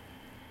pose.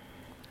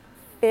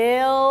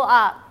 Fill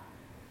up.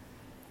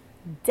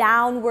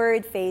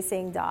 Downward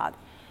facing dog.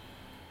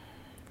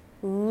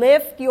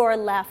 Lift your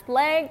left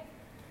leg.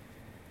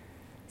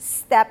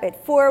 Step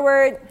it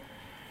forward.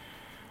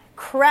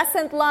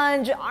 Crescent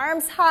lunge,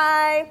 arms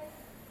high.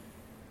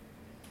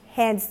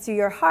 Hands to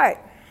your heart.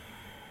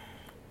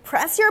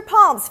 Press your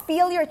palms.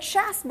 Feel your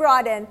chest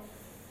broaden.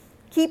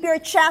 Keep your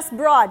chest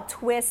broad.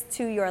 Twist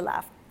to your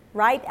left.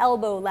 Right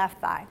elbow, left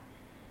thigh.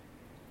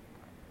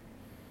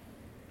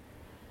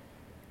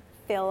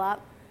 Fill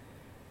up.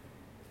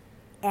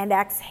 And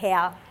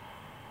exhale.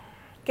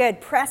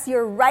 Good. Press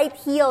your right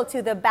heel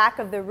to the back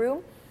of the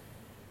room.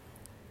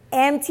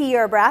 Empty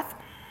your breath.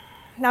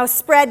 Now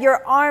spread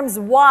your arms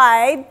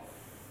wide.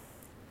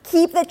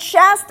 Keep the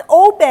chest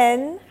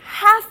open.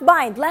 Half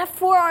bind. Left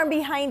forearm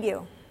behind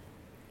you.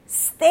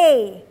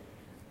 Stay.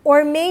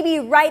 Or maybe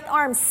right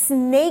arm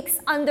snakes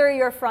under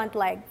your front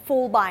leg.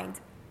 Full bind.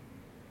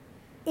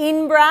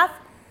 In breath.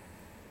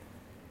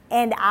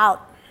 And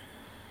out.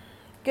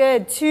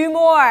 Good. 2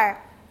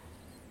 more.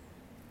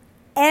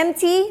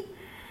 Empty.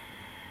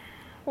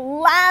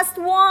 Last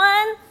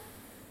one.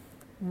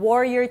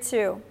 Warrior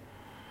 2.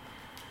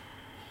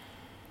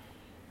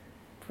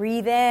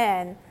 Breathe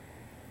in.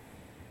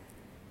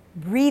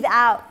 Breathe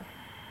out.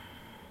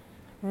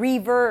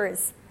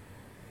 Reverse.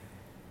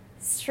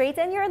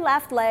 Straighten your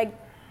left leg.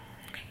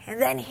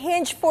 And then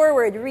hinge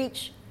forward.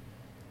 Reach.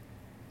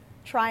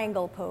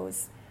 Triangle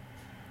pose.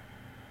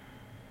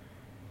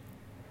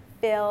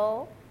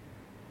 Fill.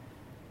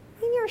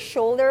 Bring your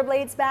shoulder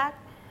blades back.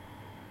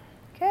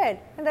 Good.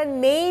 And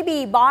then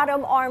maybe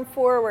bottom arm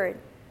forward.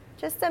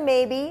 Just a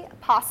maybe, a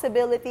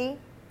possibility.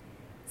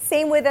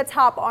 Same with the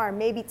top arm.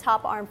 Maybe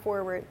top arm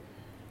forward.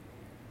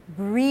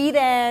 Breathe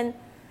in.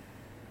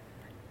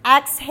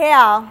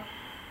 Exhale.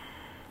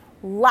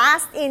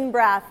 Last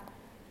in-breath.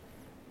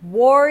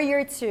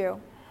 Warrior 2.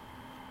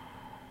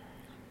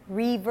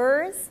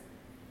 Reverse.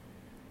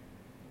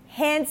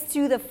 Hands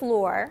to the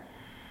floor.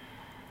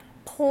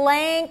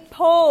 Plank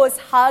pose.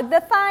 Hug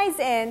the thighs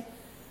in.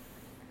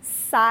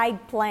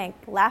 Side plank.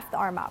 Left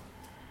arm up.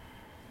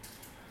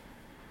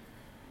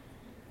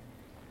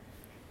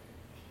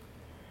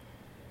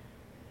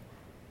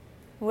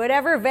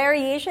 Whatever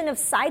variation of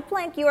side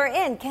plank you are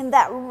in, can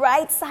that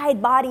right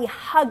side body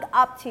hug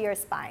up to your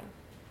spine?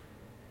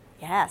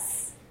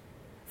 Yes.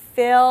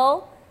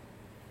 Fill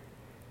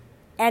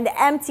and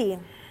empty.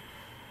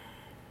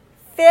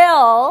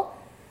 Fill.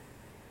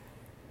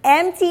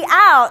 Empty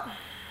out.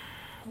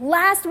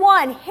 Last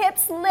one.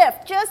 Hips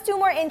lift. Just 2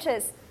 more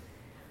inches.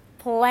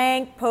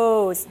 Plank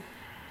pose.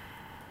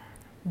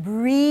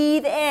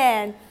 Breathe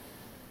in.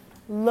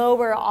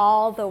 Lower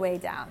all the way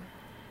down.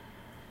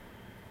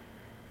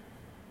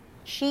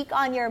 Cheek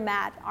on your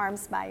mat,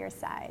 arms by your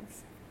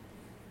sides.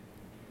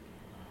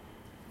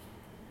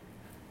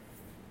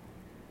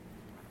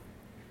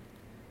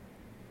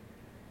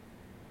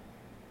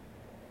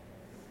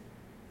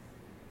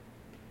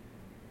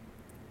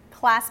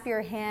 Clasp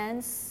your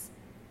hands.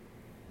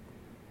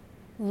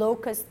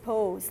 Locust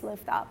pose,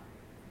 lift up.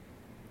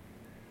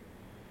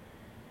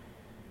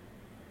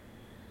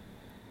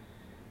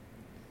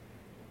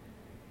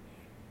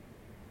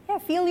 Yeah,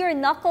 feel your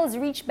knuckles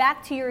reach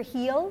back to your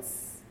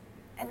heels.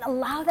 And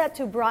allow that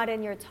to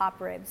broaden your top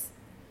ribs.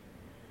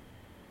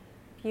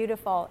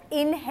 Beautiful.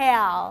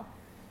 Inhale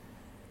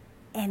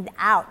and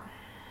out.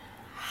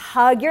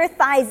 Hug your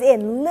thighs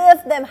in.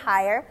 Lift them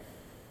higher.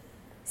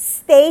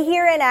 Stay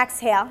here and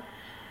exhale.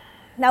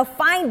 Now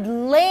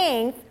find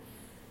length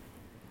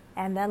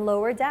and then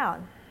lower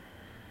down.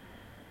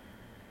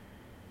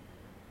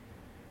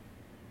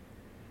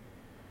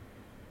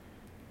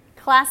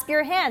 Clasp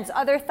your hands,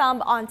 other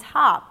thumb on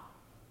top.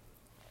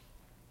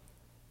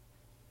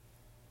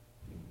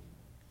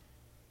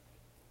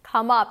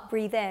 Come up,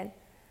 breathe in.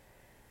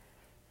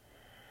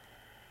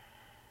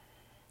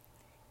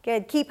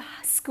 Good. Keep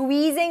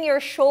squeezing your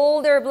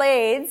shoulder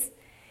blades.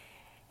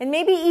 And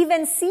maybe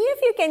even see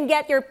if you can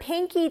get your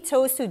pinky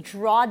toes to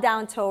draw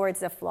down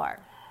towards the floor.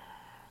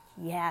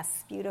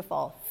 Yes,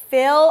 beautiful.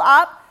 Fill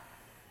up.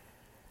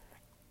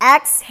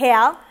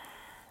 Exhale.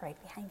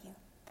 Right behind you.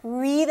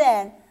 Breathe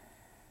in.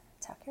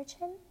 Tuck your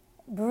chin.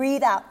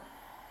 Breathe out.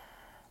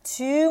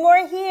 2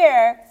 more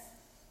here.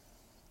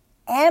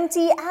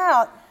 Empty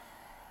out.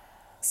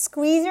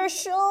 Squeeze your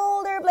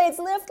shoulder blades,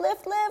 lift,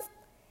 lift, lift,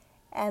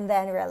 and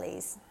then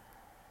release.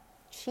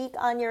 Cheek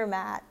on your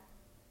mat.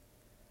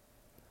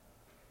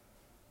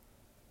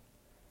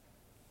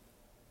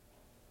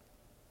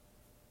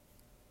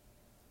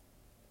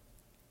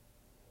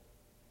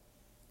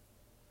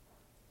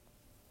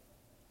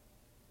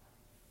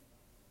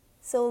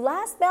 So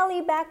last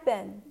belly back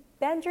bend.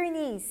 Bend your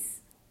knees.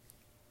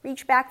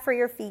 Reach back for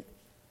your feet.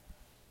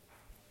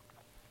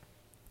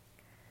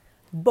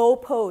 Bow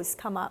pose,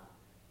 come up.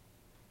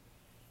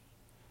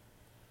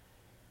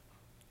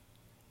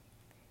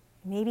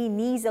 Maybe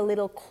knees a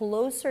little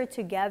closer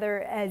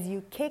together as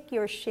you kick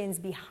your shins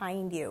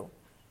behind you.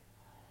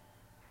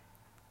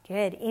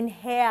 Good.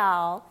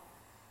 Inhale.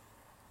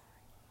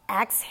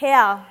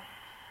 Exhale.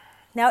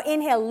 Now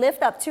inhale,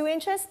 lift up 2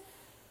 inches.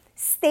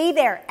 Stay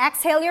there.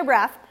 Exhale your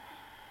breath.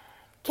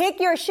 Kick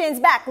your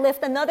shins back.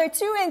 Lift another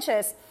 2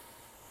 inches.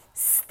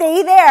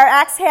 Stay there.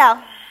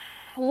 Exhale.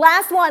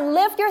 Last one.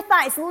 Lift your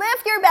thighs.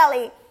 Lift your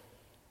belly.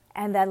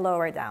 And then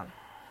lower down.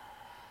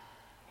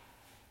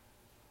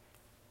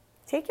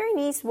 Take your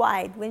knees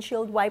wide.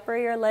 Windshield wiper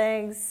your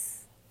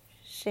legs.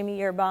 Shimmy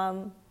your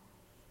bum.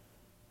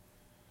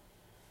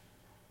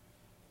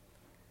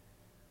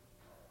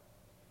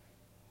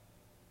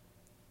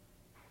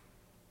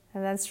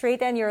 And then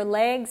straighten your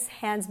legs,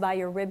 hands by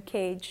your rib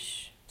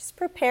cage. Just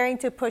preparing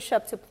to push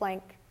up to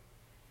plank.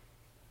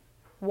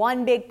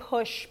 One big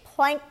push,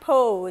 plank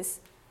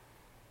pose.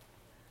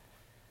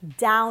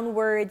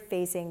 Downward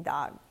facing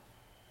dog.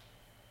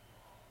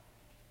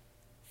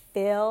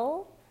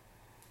 Fill.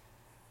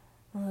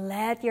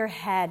 Let your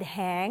head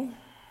hang.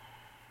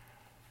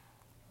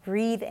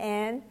 Breathe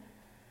in.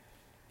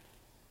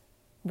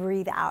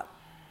 Breathe out.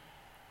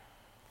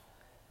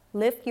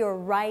 Lift your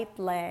right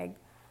leg.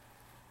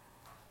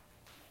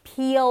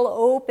 Peel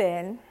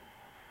open.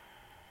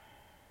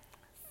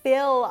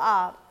 Fill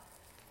up.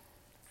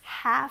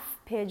 Half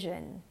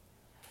pigeon.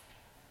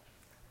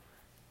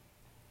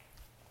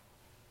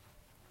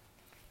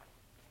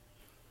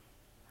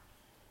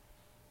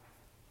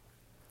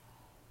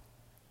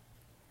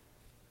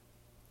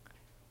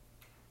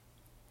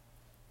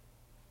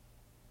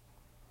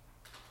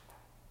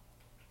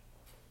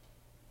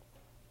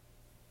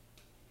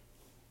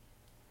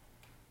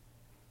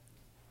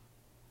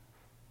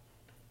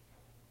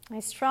 I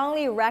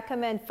strongly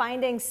recommend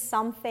finding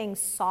something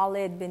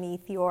solid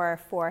beneath your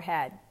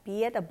forehead,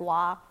 be it a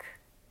block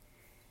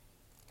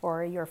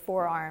or your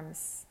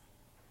forearms,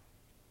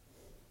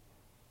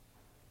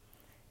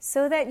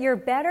 so that you're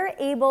better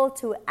able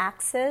to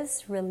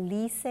access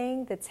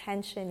releasing the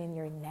tension in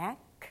your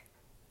neck,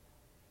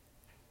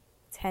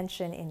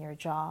 tension in your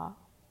jaw.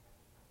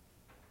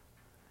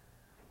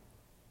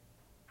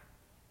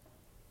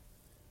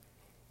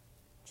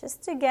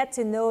 Just to get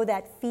to know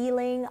that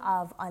feeling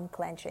of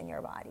unclenching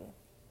your body.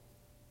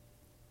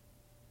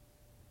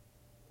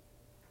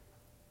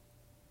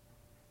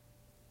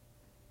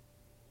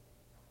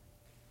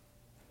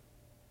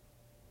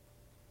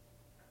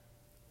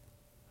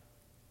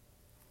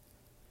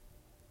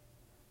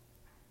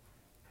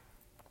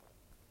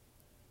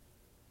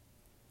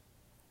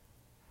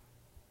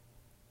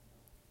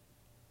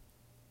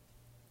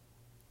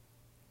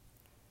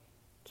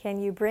 Can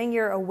you bring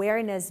your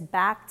awareness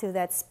back to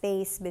that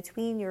space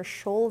between your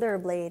shoulder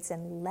blades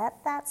and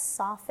let that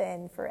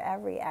soften for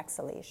every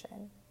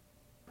exhalation?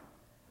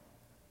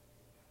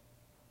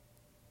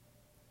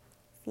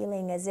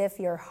 Feeling as if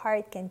your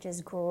heart can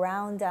just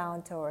ground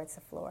down towards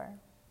the floor.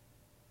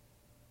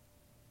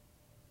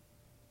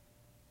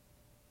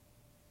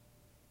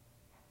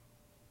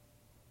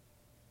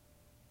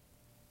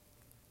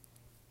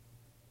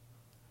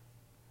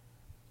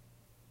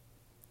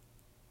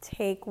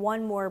 Take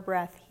one more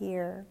breath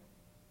here.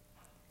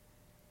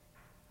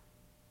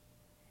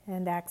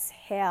 And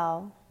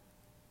exhale.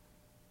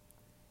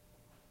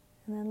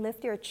 And then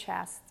lift your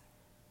chest.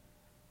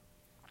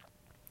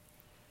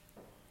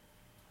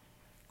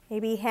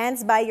 Maybe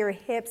hands by your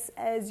hips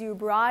as you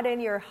broaden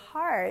your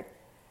heart.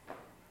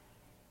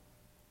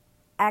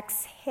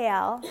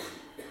 Exhale.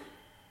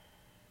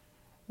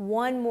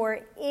 One more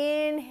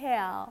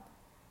inhale.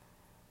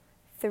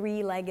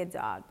 Three-legged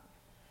dog.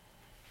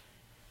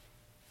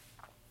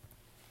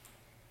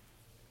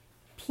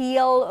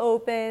 Peel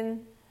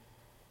open.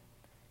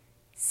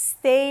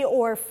 Stay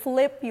or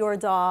flip your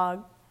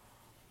dog.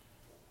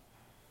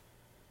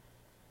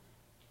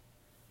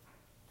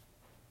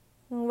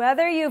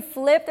 Whether you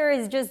flipped or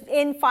is just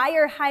in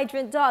fire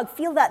hydrant dog,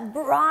 feel that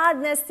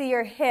broadness to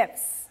your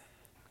hips.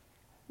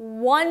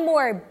 One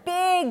more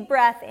big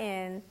breath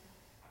in.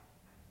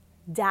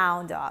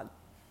 Down dog.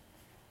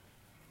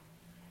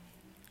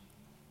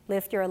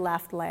 Lift your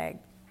left leg.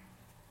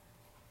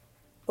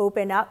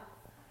 Open up.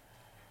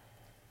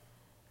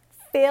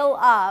 Fill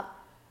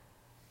up.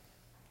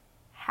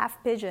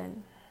 Half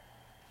pigeon.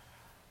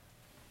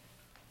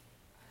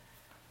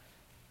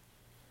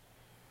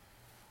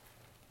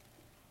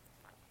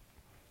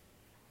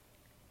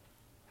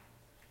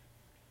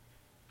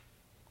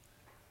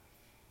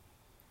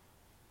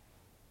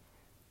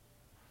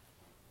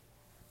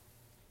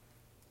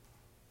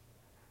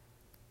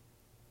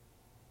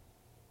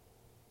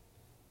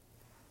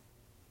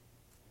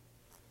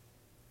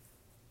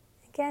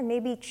 Again,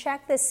 maybe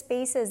check the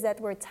spaces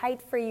that were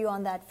tight for you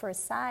on that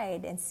first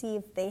side and see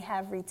if they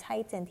have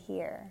retightened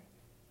here.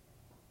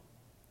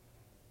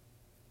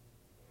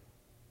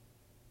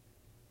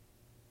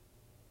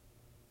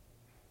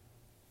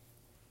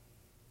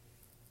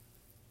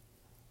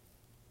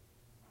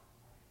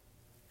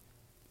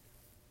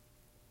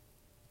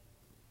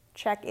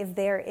 Check if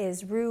there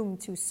is room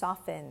to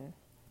soften.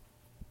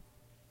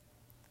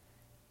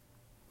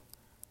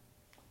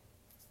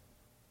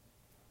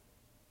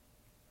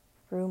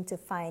 Room to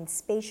find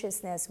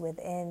spaciousness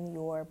within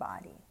your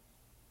body.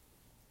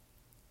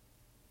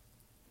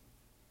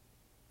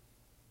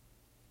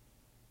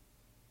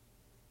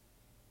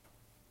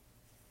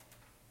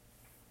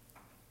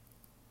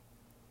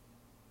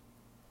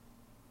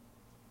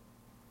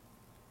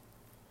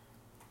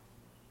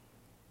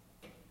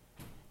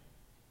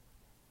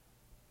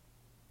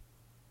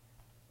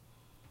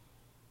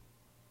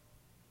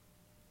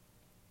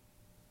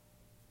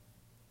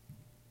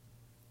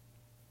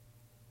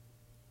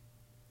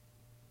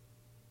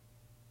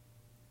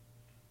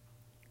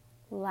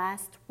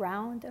 Last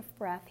round of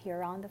breath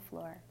here on the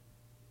floor.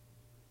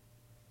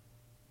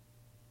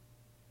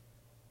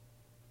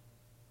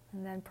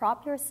 And then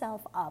prop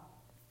yourself up.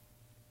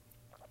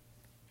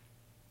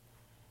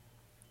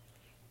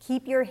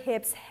 Keep your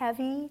hips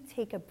heavy.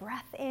 Take a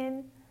breath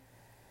in.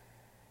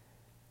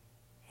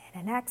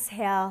 And an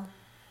exhale.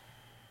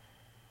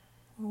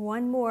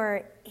 One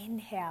more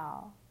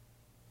inhale.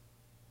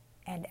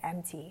 And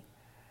empty.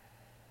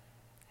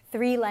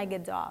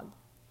 Three-legged dog.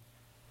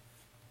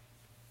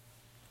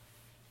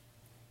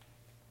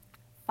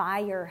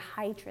 Fire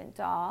hydrant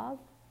dog.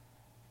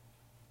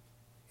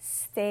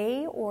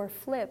 Stay or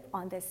flip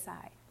on this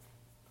side.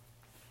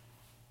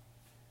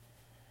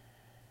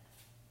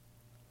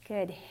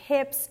 Good.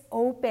 Hips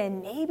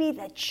open. Maybe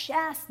the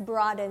chest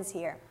broadens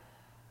here.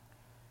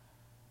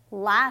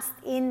 Last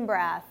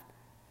in-breath.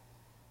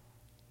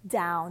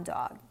 Down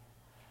dog.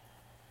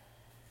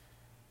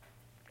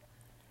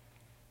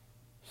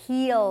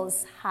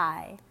 Heels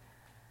high.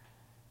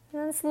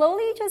 And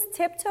slowly just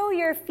tiptoe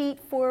your feet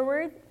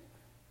forward.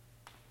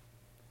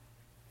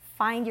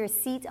 Find your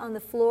seat on the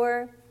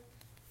floor.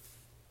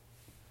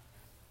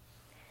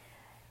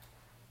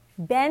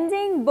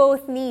 Bending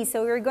both knees.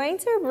 So you're going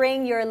to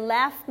bring your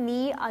left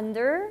knee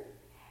under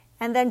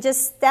and then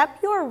just step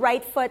your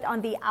right foot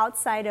on the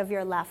outside of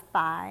your left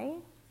thigh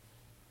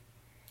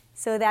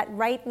so that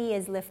right knee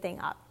is lifting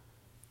up.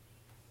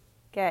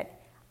 Good.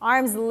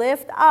 Arms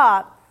lift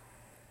up.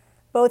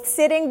 Both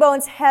sitting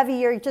bones heavy.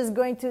 You're just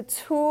going to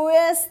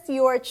twist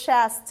your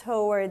chest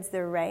towards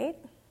the right.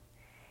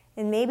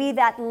 And maybe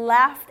that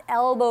left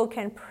elbow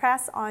can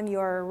press on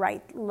your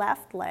right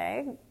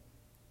leg.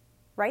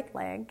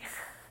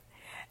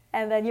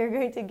 And then you're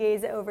going to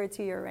gaze over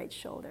to your right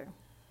shoulder.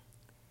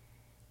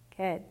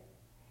 Good.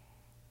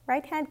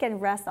 Right hand can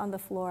rest on the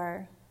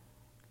floor.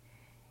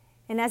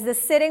 And as the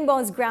sitting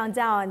bones ground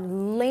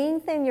down,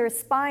 lengthen your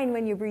spine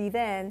when you breathe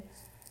in.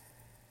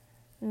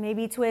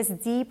 Maybe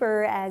twist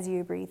deeper as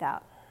you breathe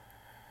out.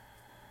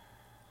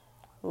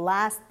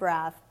 Last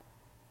breath.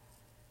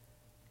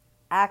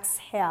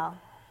 Exhale.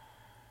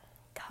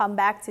 Come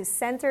back to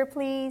center,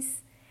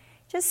 please.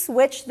 Just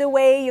switch the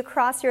way you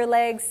cross your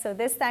legs. So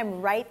this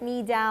time, right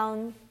knee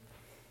down,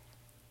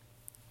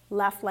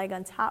 left leg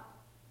on top,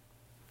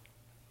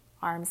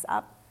 arms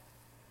up.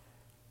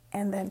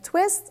 And then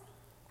twist,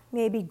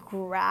 maybe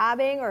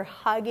grabbing or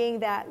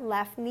hugging that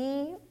left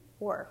knee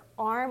or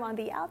arm on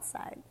the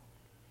outside.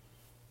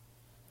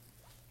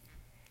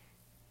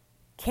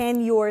 Can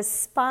your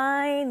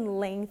spine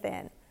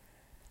lengthen?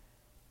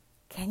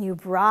 Can you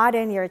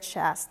broaden your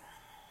chest?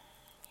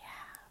 Yeah.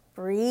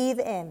 Breathe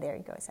in. There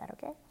you go. Is that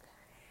okay?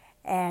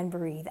 And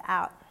breathe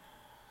out.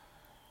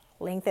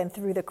 Lengthen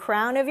through the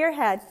crown of your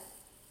head.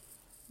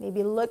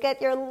 Maybe look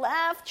at your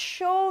left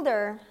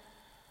shoulder.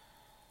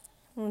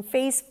 And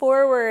face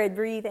forward.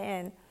 Breathe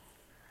in.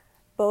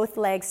 Both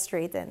legs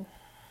straighten.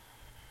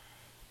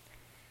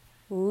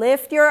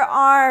 Lift your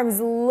arms.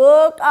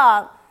 Look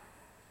up.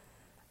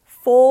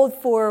 Fold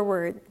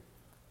forward.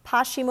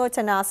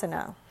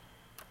 Paschimottanasana.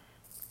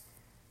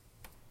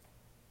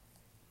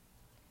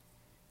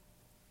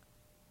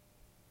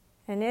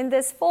 And in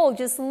this fold,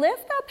 just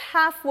lift up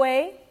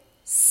halfway.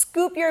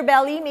 Scoop your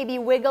belly. Maybe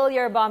wiggle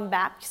your bum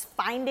back. Just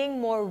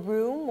finding more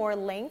room, more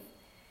length.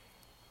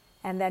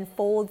 And then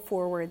fold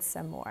forward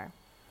some more.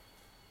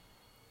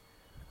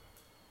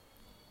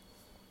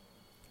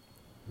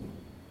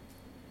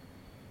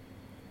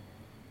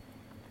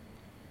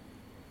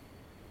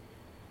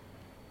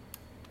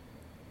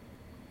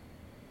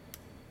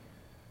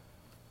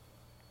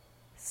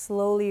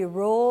 Slowly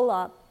roll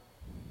up.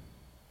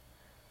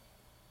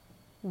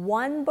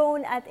 One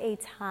bone at a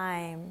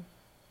time.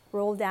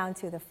 Roll down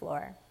to the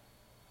floor.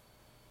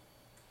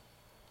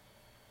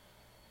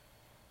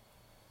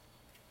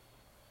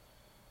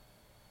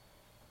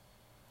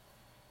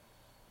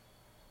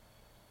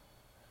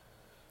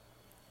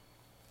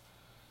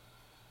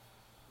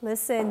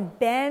 Listen,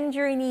 bend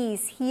your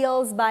knees,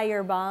 heels by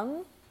your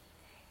bum.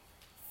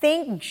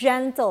 Think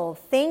gentle,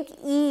 think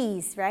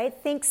ease, right?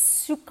 Think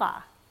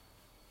sukha.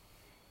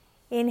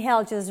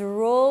 Inhale, just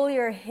roll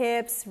your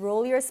hips,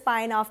 roll your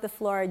spine off the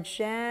floor,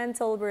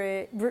 gentle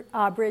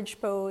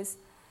bridge pose.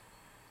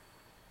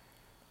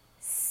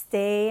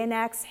 Stay and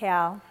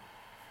exhale.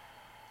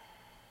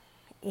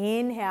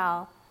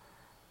 Inhale,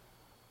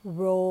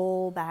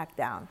 roll back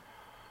down.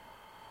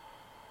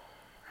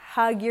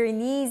 Hug your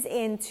knees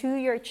into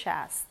your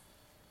chest.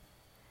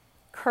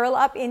 Curl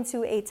up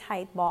into a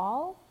tight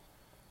ball.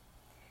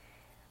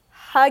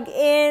 Hug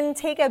in,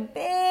 take a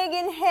big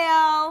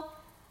inhale.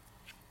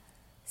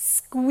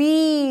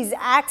 Squeeze,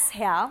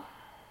 exhale.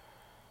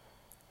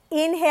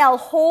 Inhale,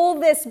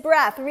 hold this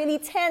breath. Really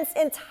tense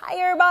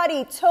entire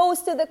body,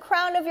 toes to the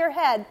crown of your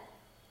head.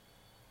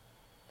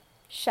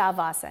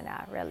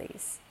 Shavasana,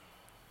 release.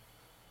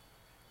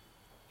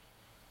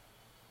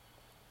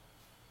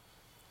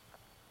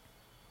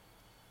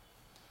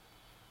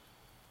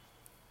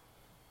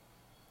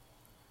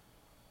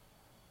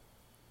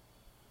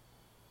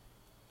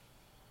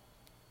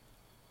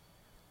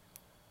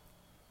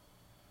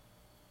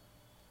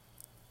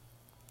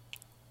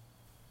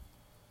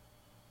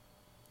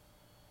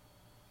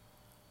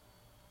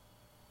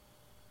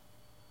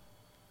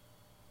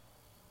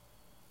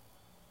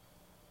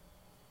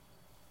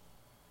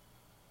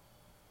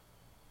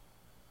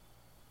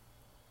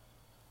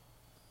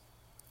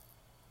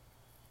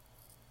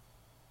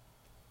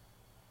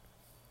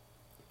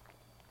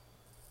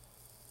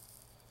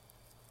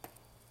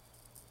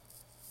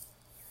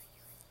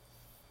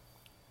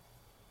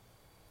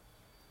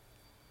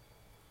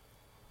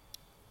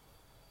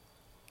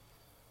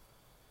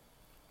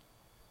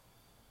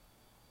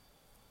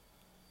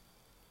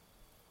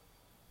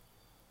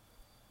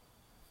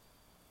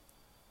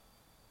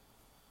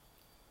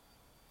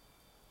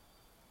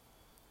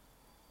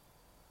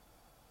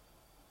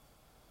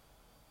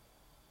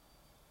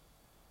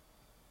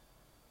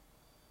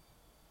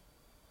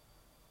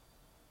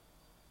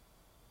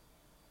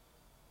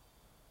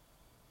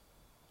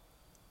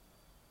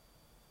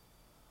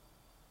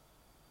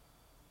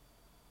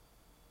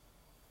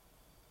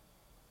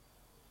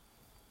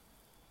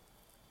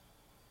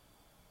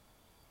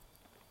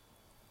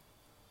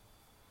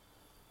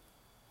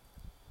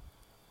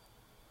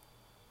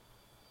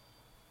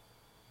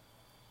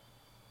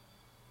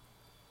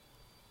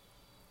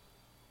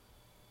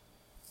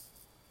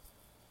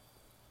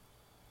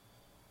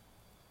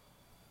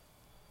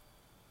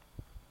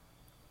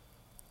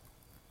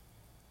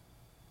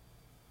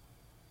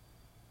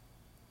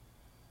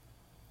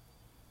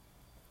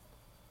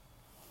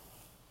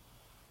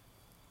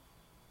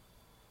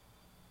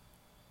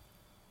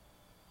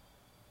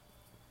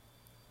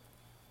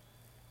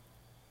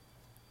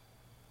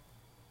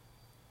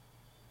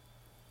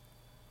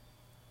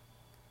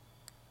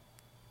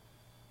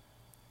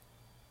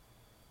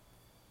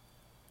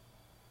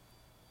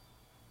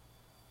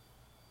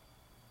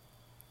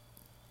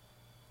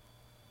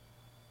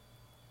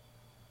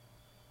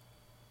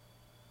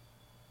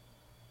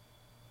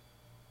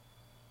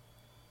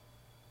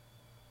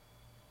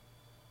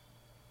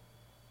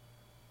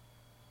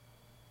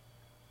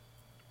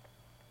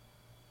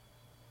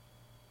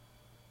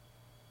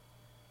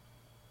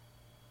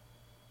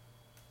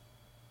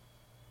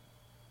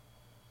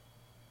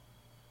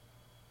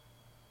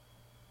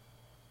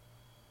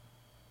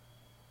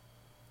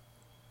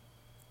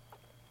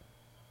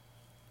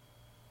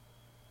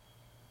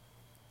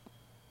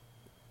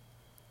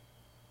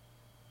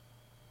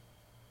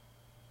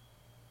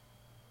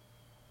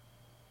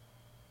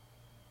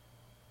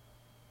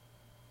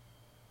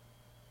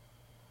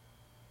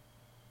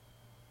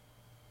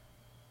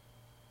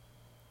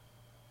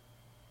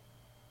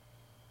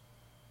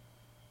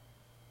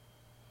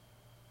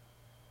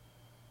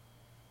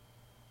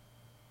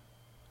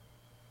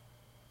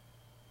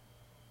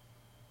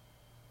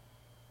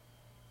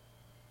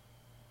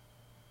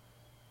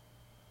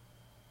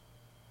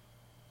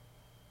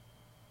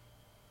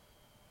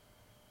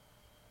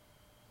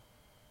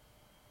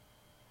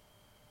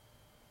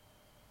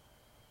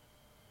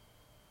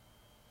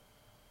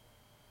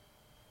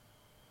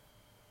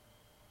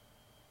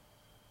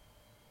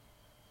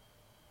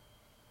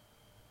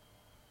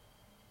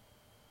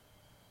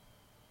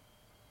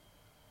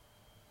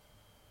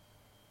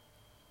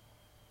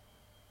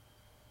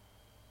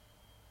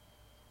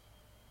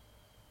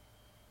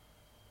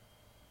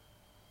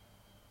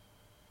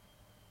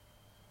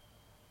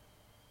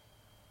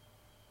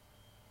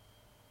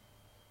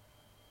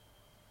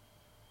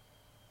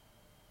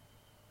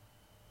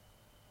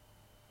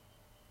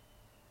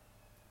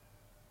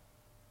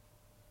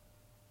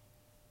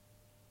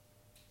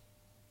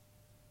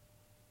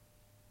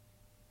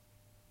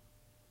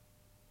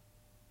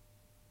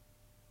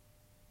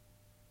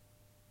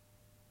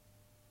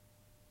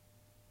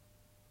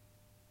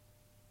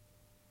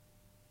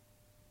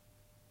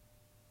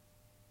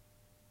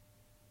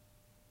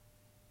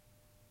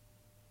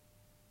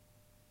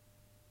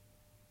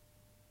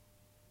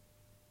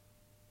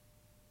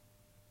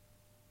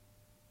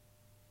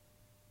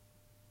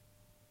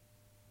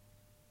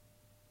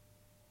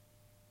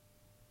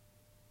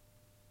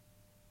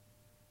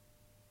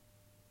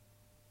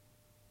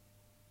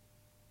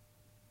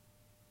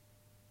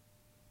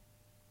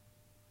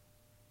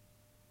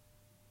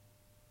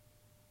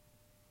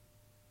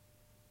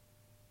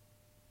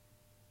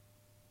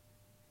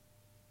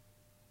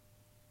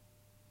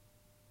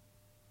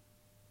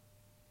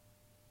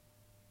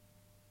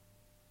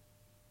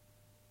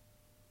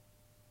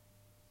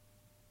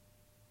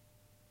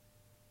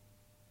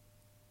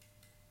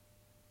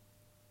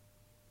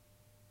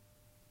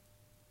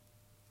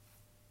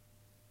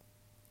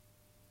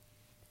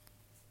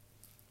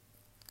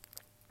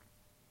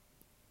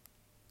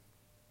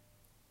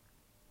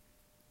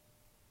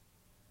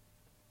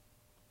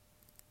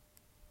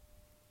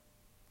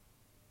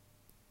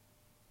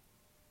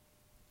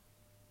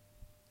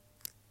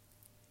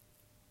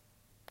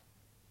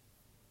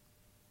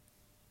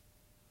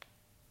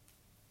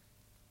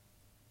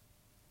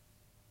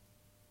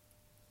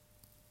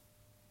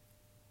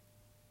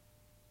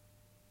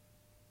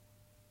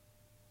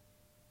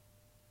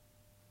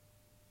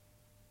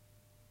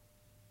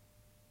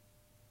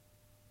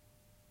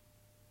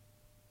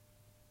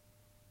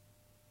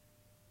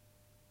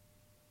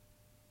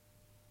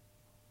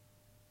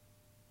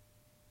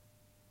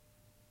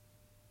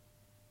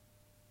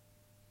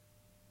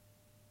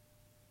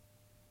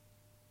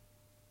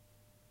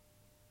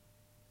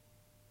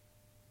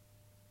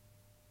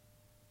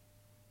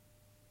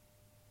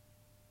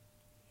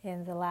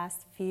 In the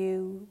last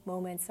few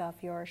moments of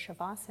your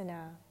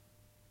Shavasana,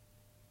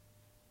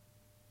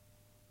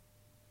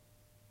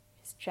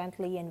 just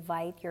gently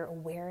invite your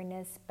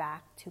awareness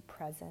back to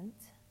present.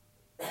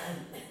 If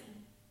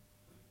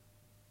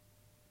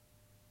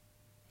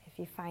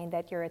you find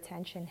that your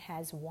attention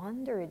has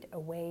wandered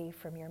away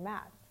from your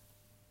mat,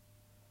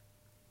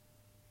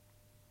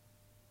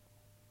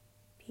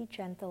 be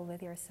gentle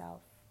with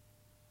yourself.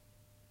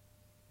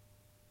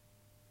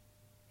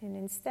 And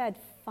instead,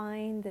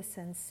 find the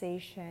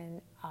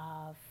sensation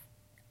of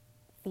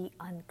the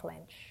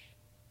unclench.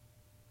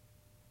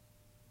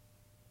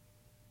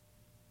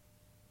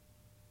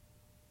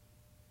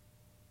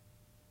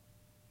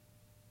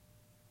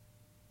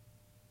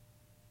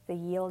 The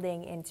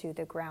yielding into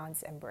the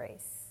ground's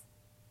embrace.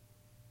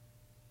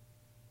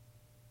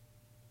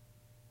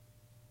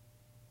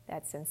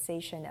 That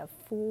sensation of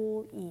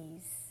full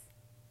ease.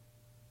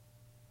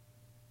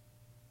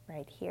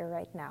 Right here,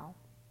 right now.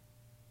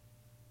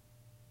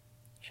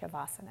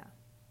 Shavasana.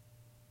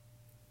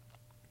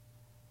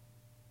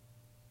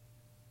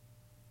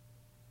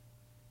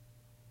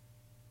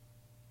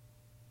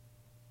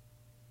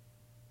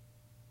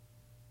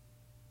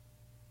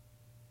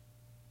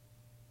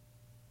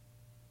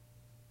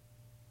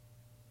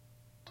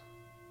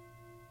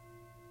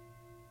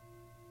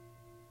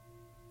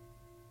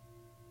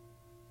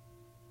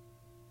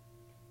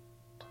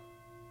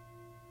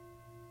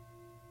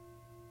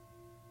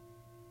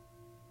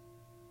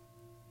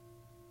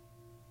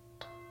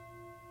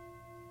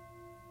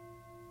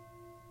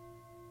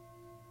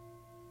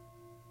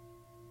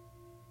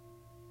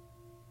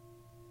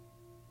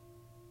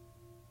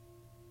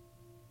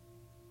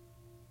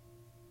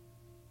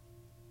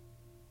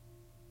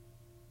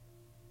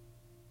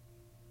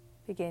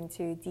 Begin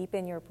to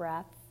deepen your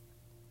breath.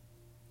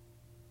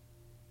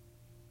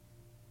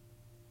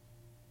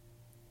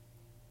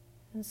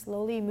 And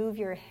slowly move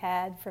your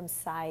head from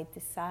side to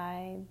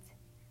side.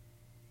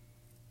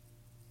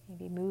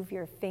 Maybe move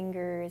your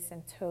fingers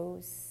and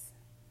toes.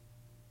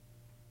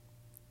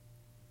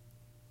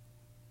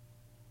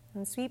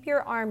 And sweep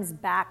your arms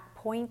back,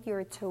 point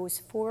your toes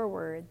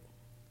forward.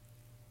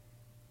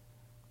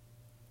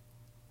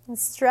 And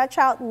stretch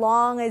out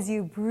long as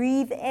you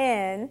breathe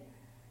in.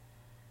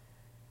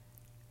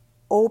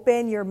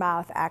 Open your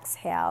mouth,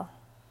 exhale.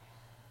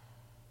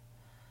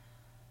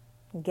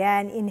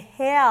 Again,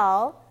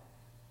 inhale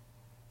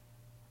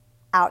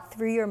out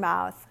through your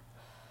mouth.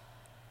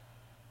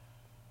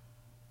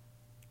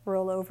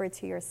 Roll over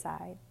to your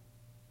side.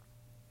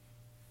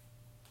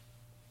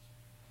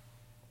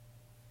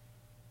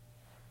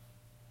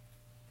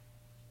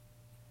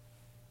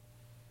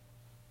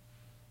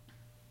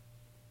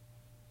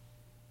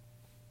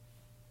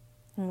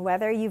 And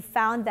whether you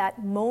found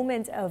that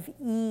moment of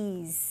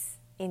ease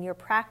in your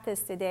practice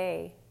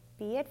today,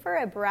 be it for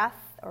a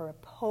breath or a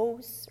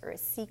pose or a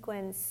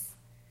sequence,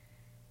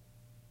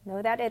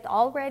 know that it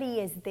already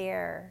is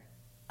there,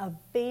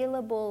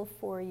 available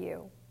for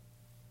you.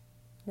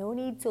 No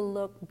need to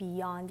look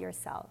beyond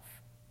yourself.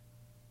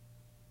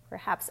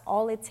 Perhaps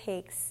all it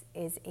takes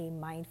is a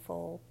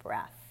mindful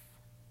breath.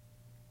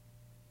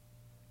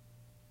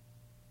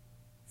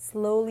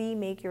 Slowly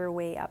make your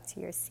way up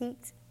to your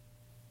seat.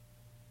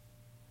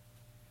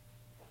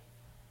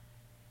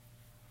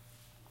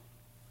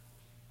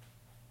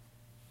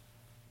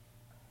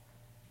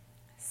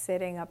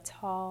 Sitting up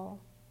tall.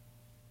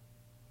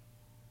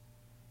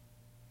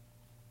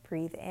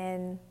 Breathe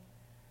in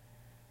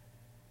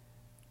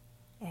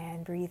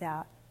and breathe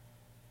out.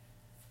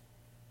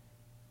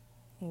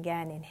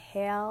 Again,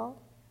 inhale,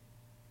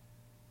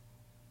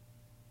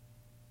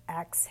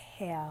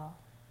 exhale,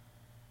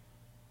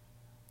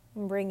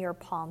 and bring your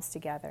palms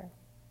together.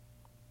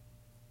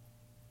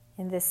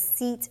 In this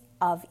seat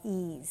of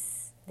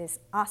ease, this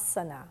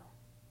asana,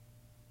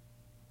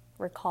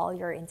 recall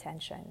your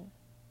intention.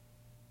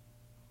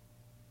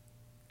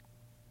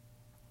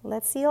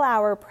 Let's seal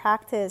our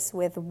practice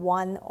with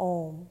one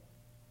Om.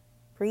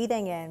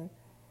 Breathing in.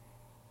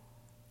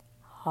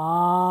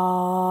 Om.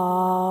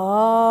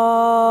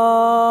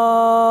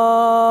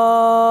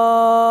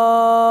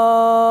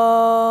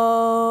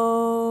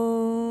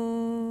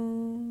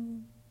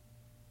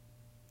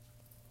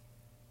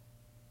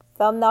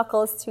 Thumb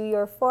knuckles to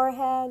your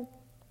forehead.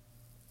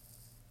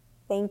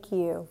 Thank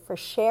you for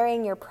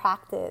sharing your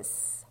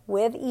practice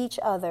with each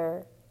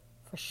other,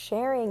 for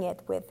sharing it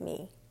with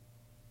me.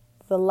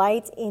 The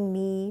light in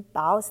me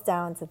bows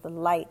down to the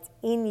light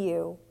in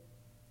you.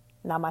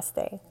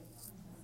 Namaste.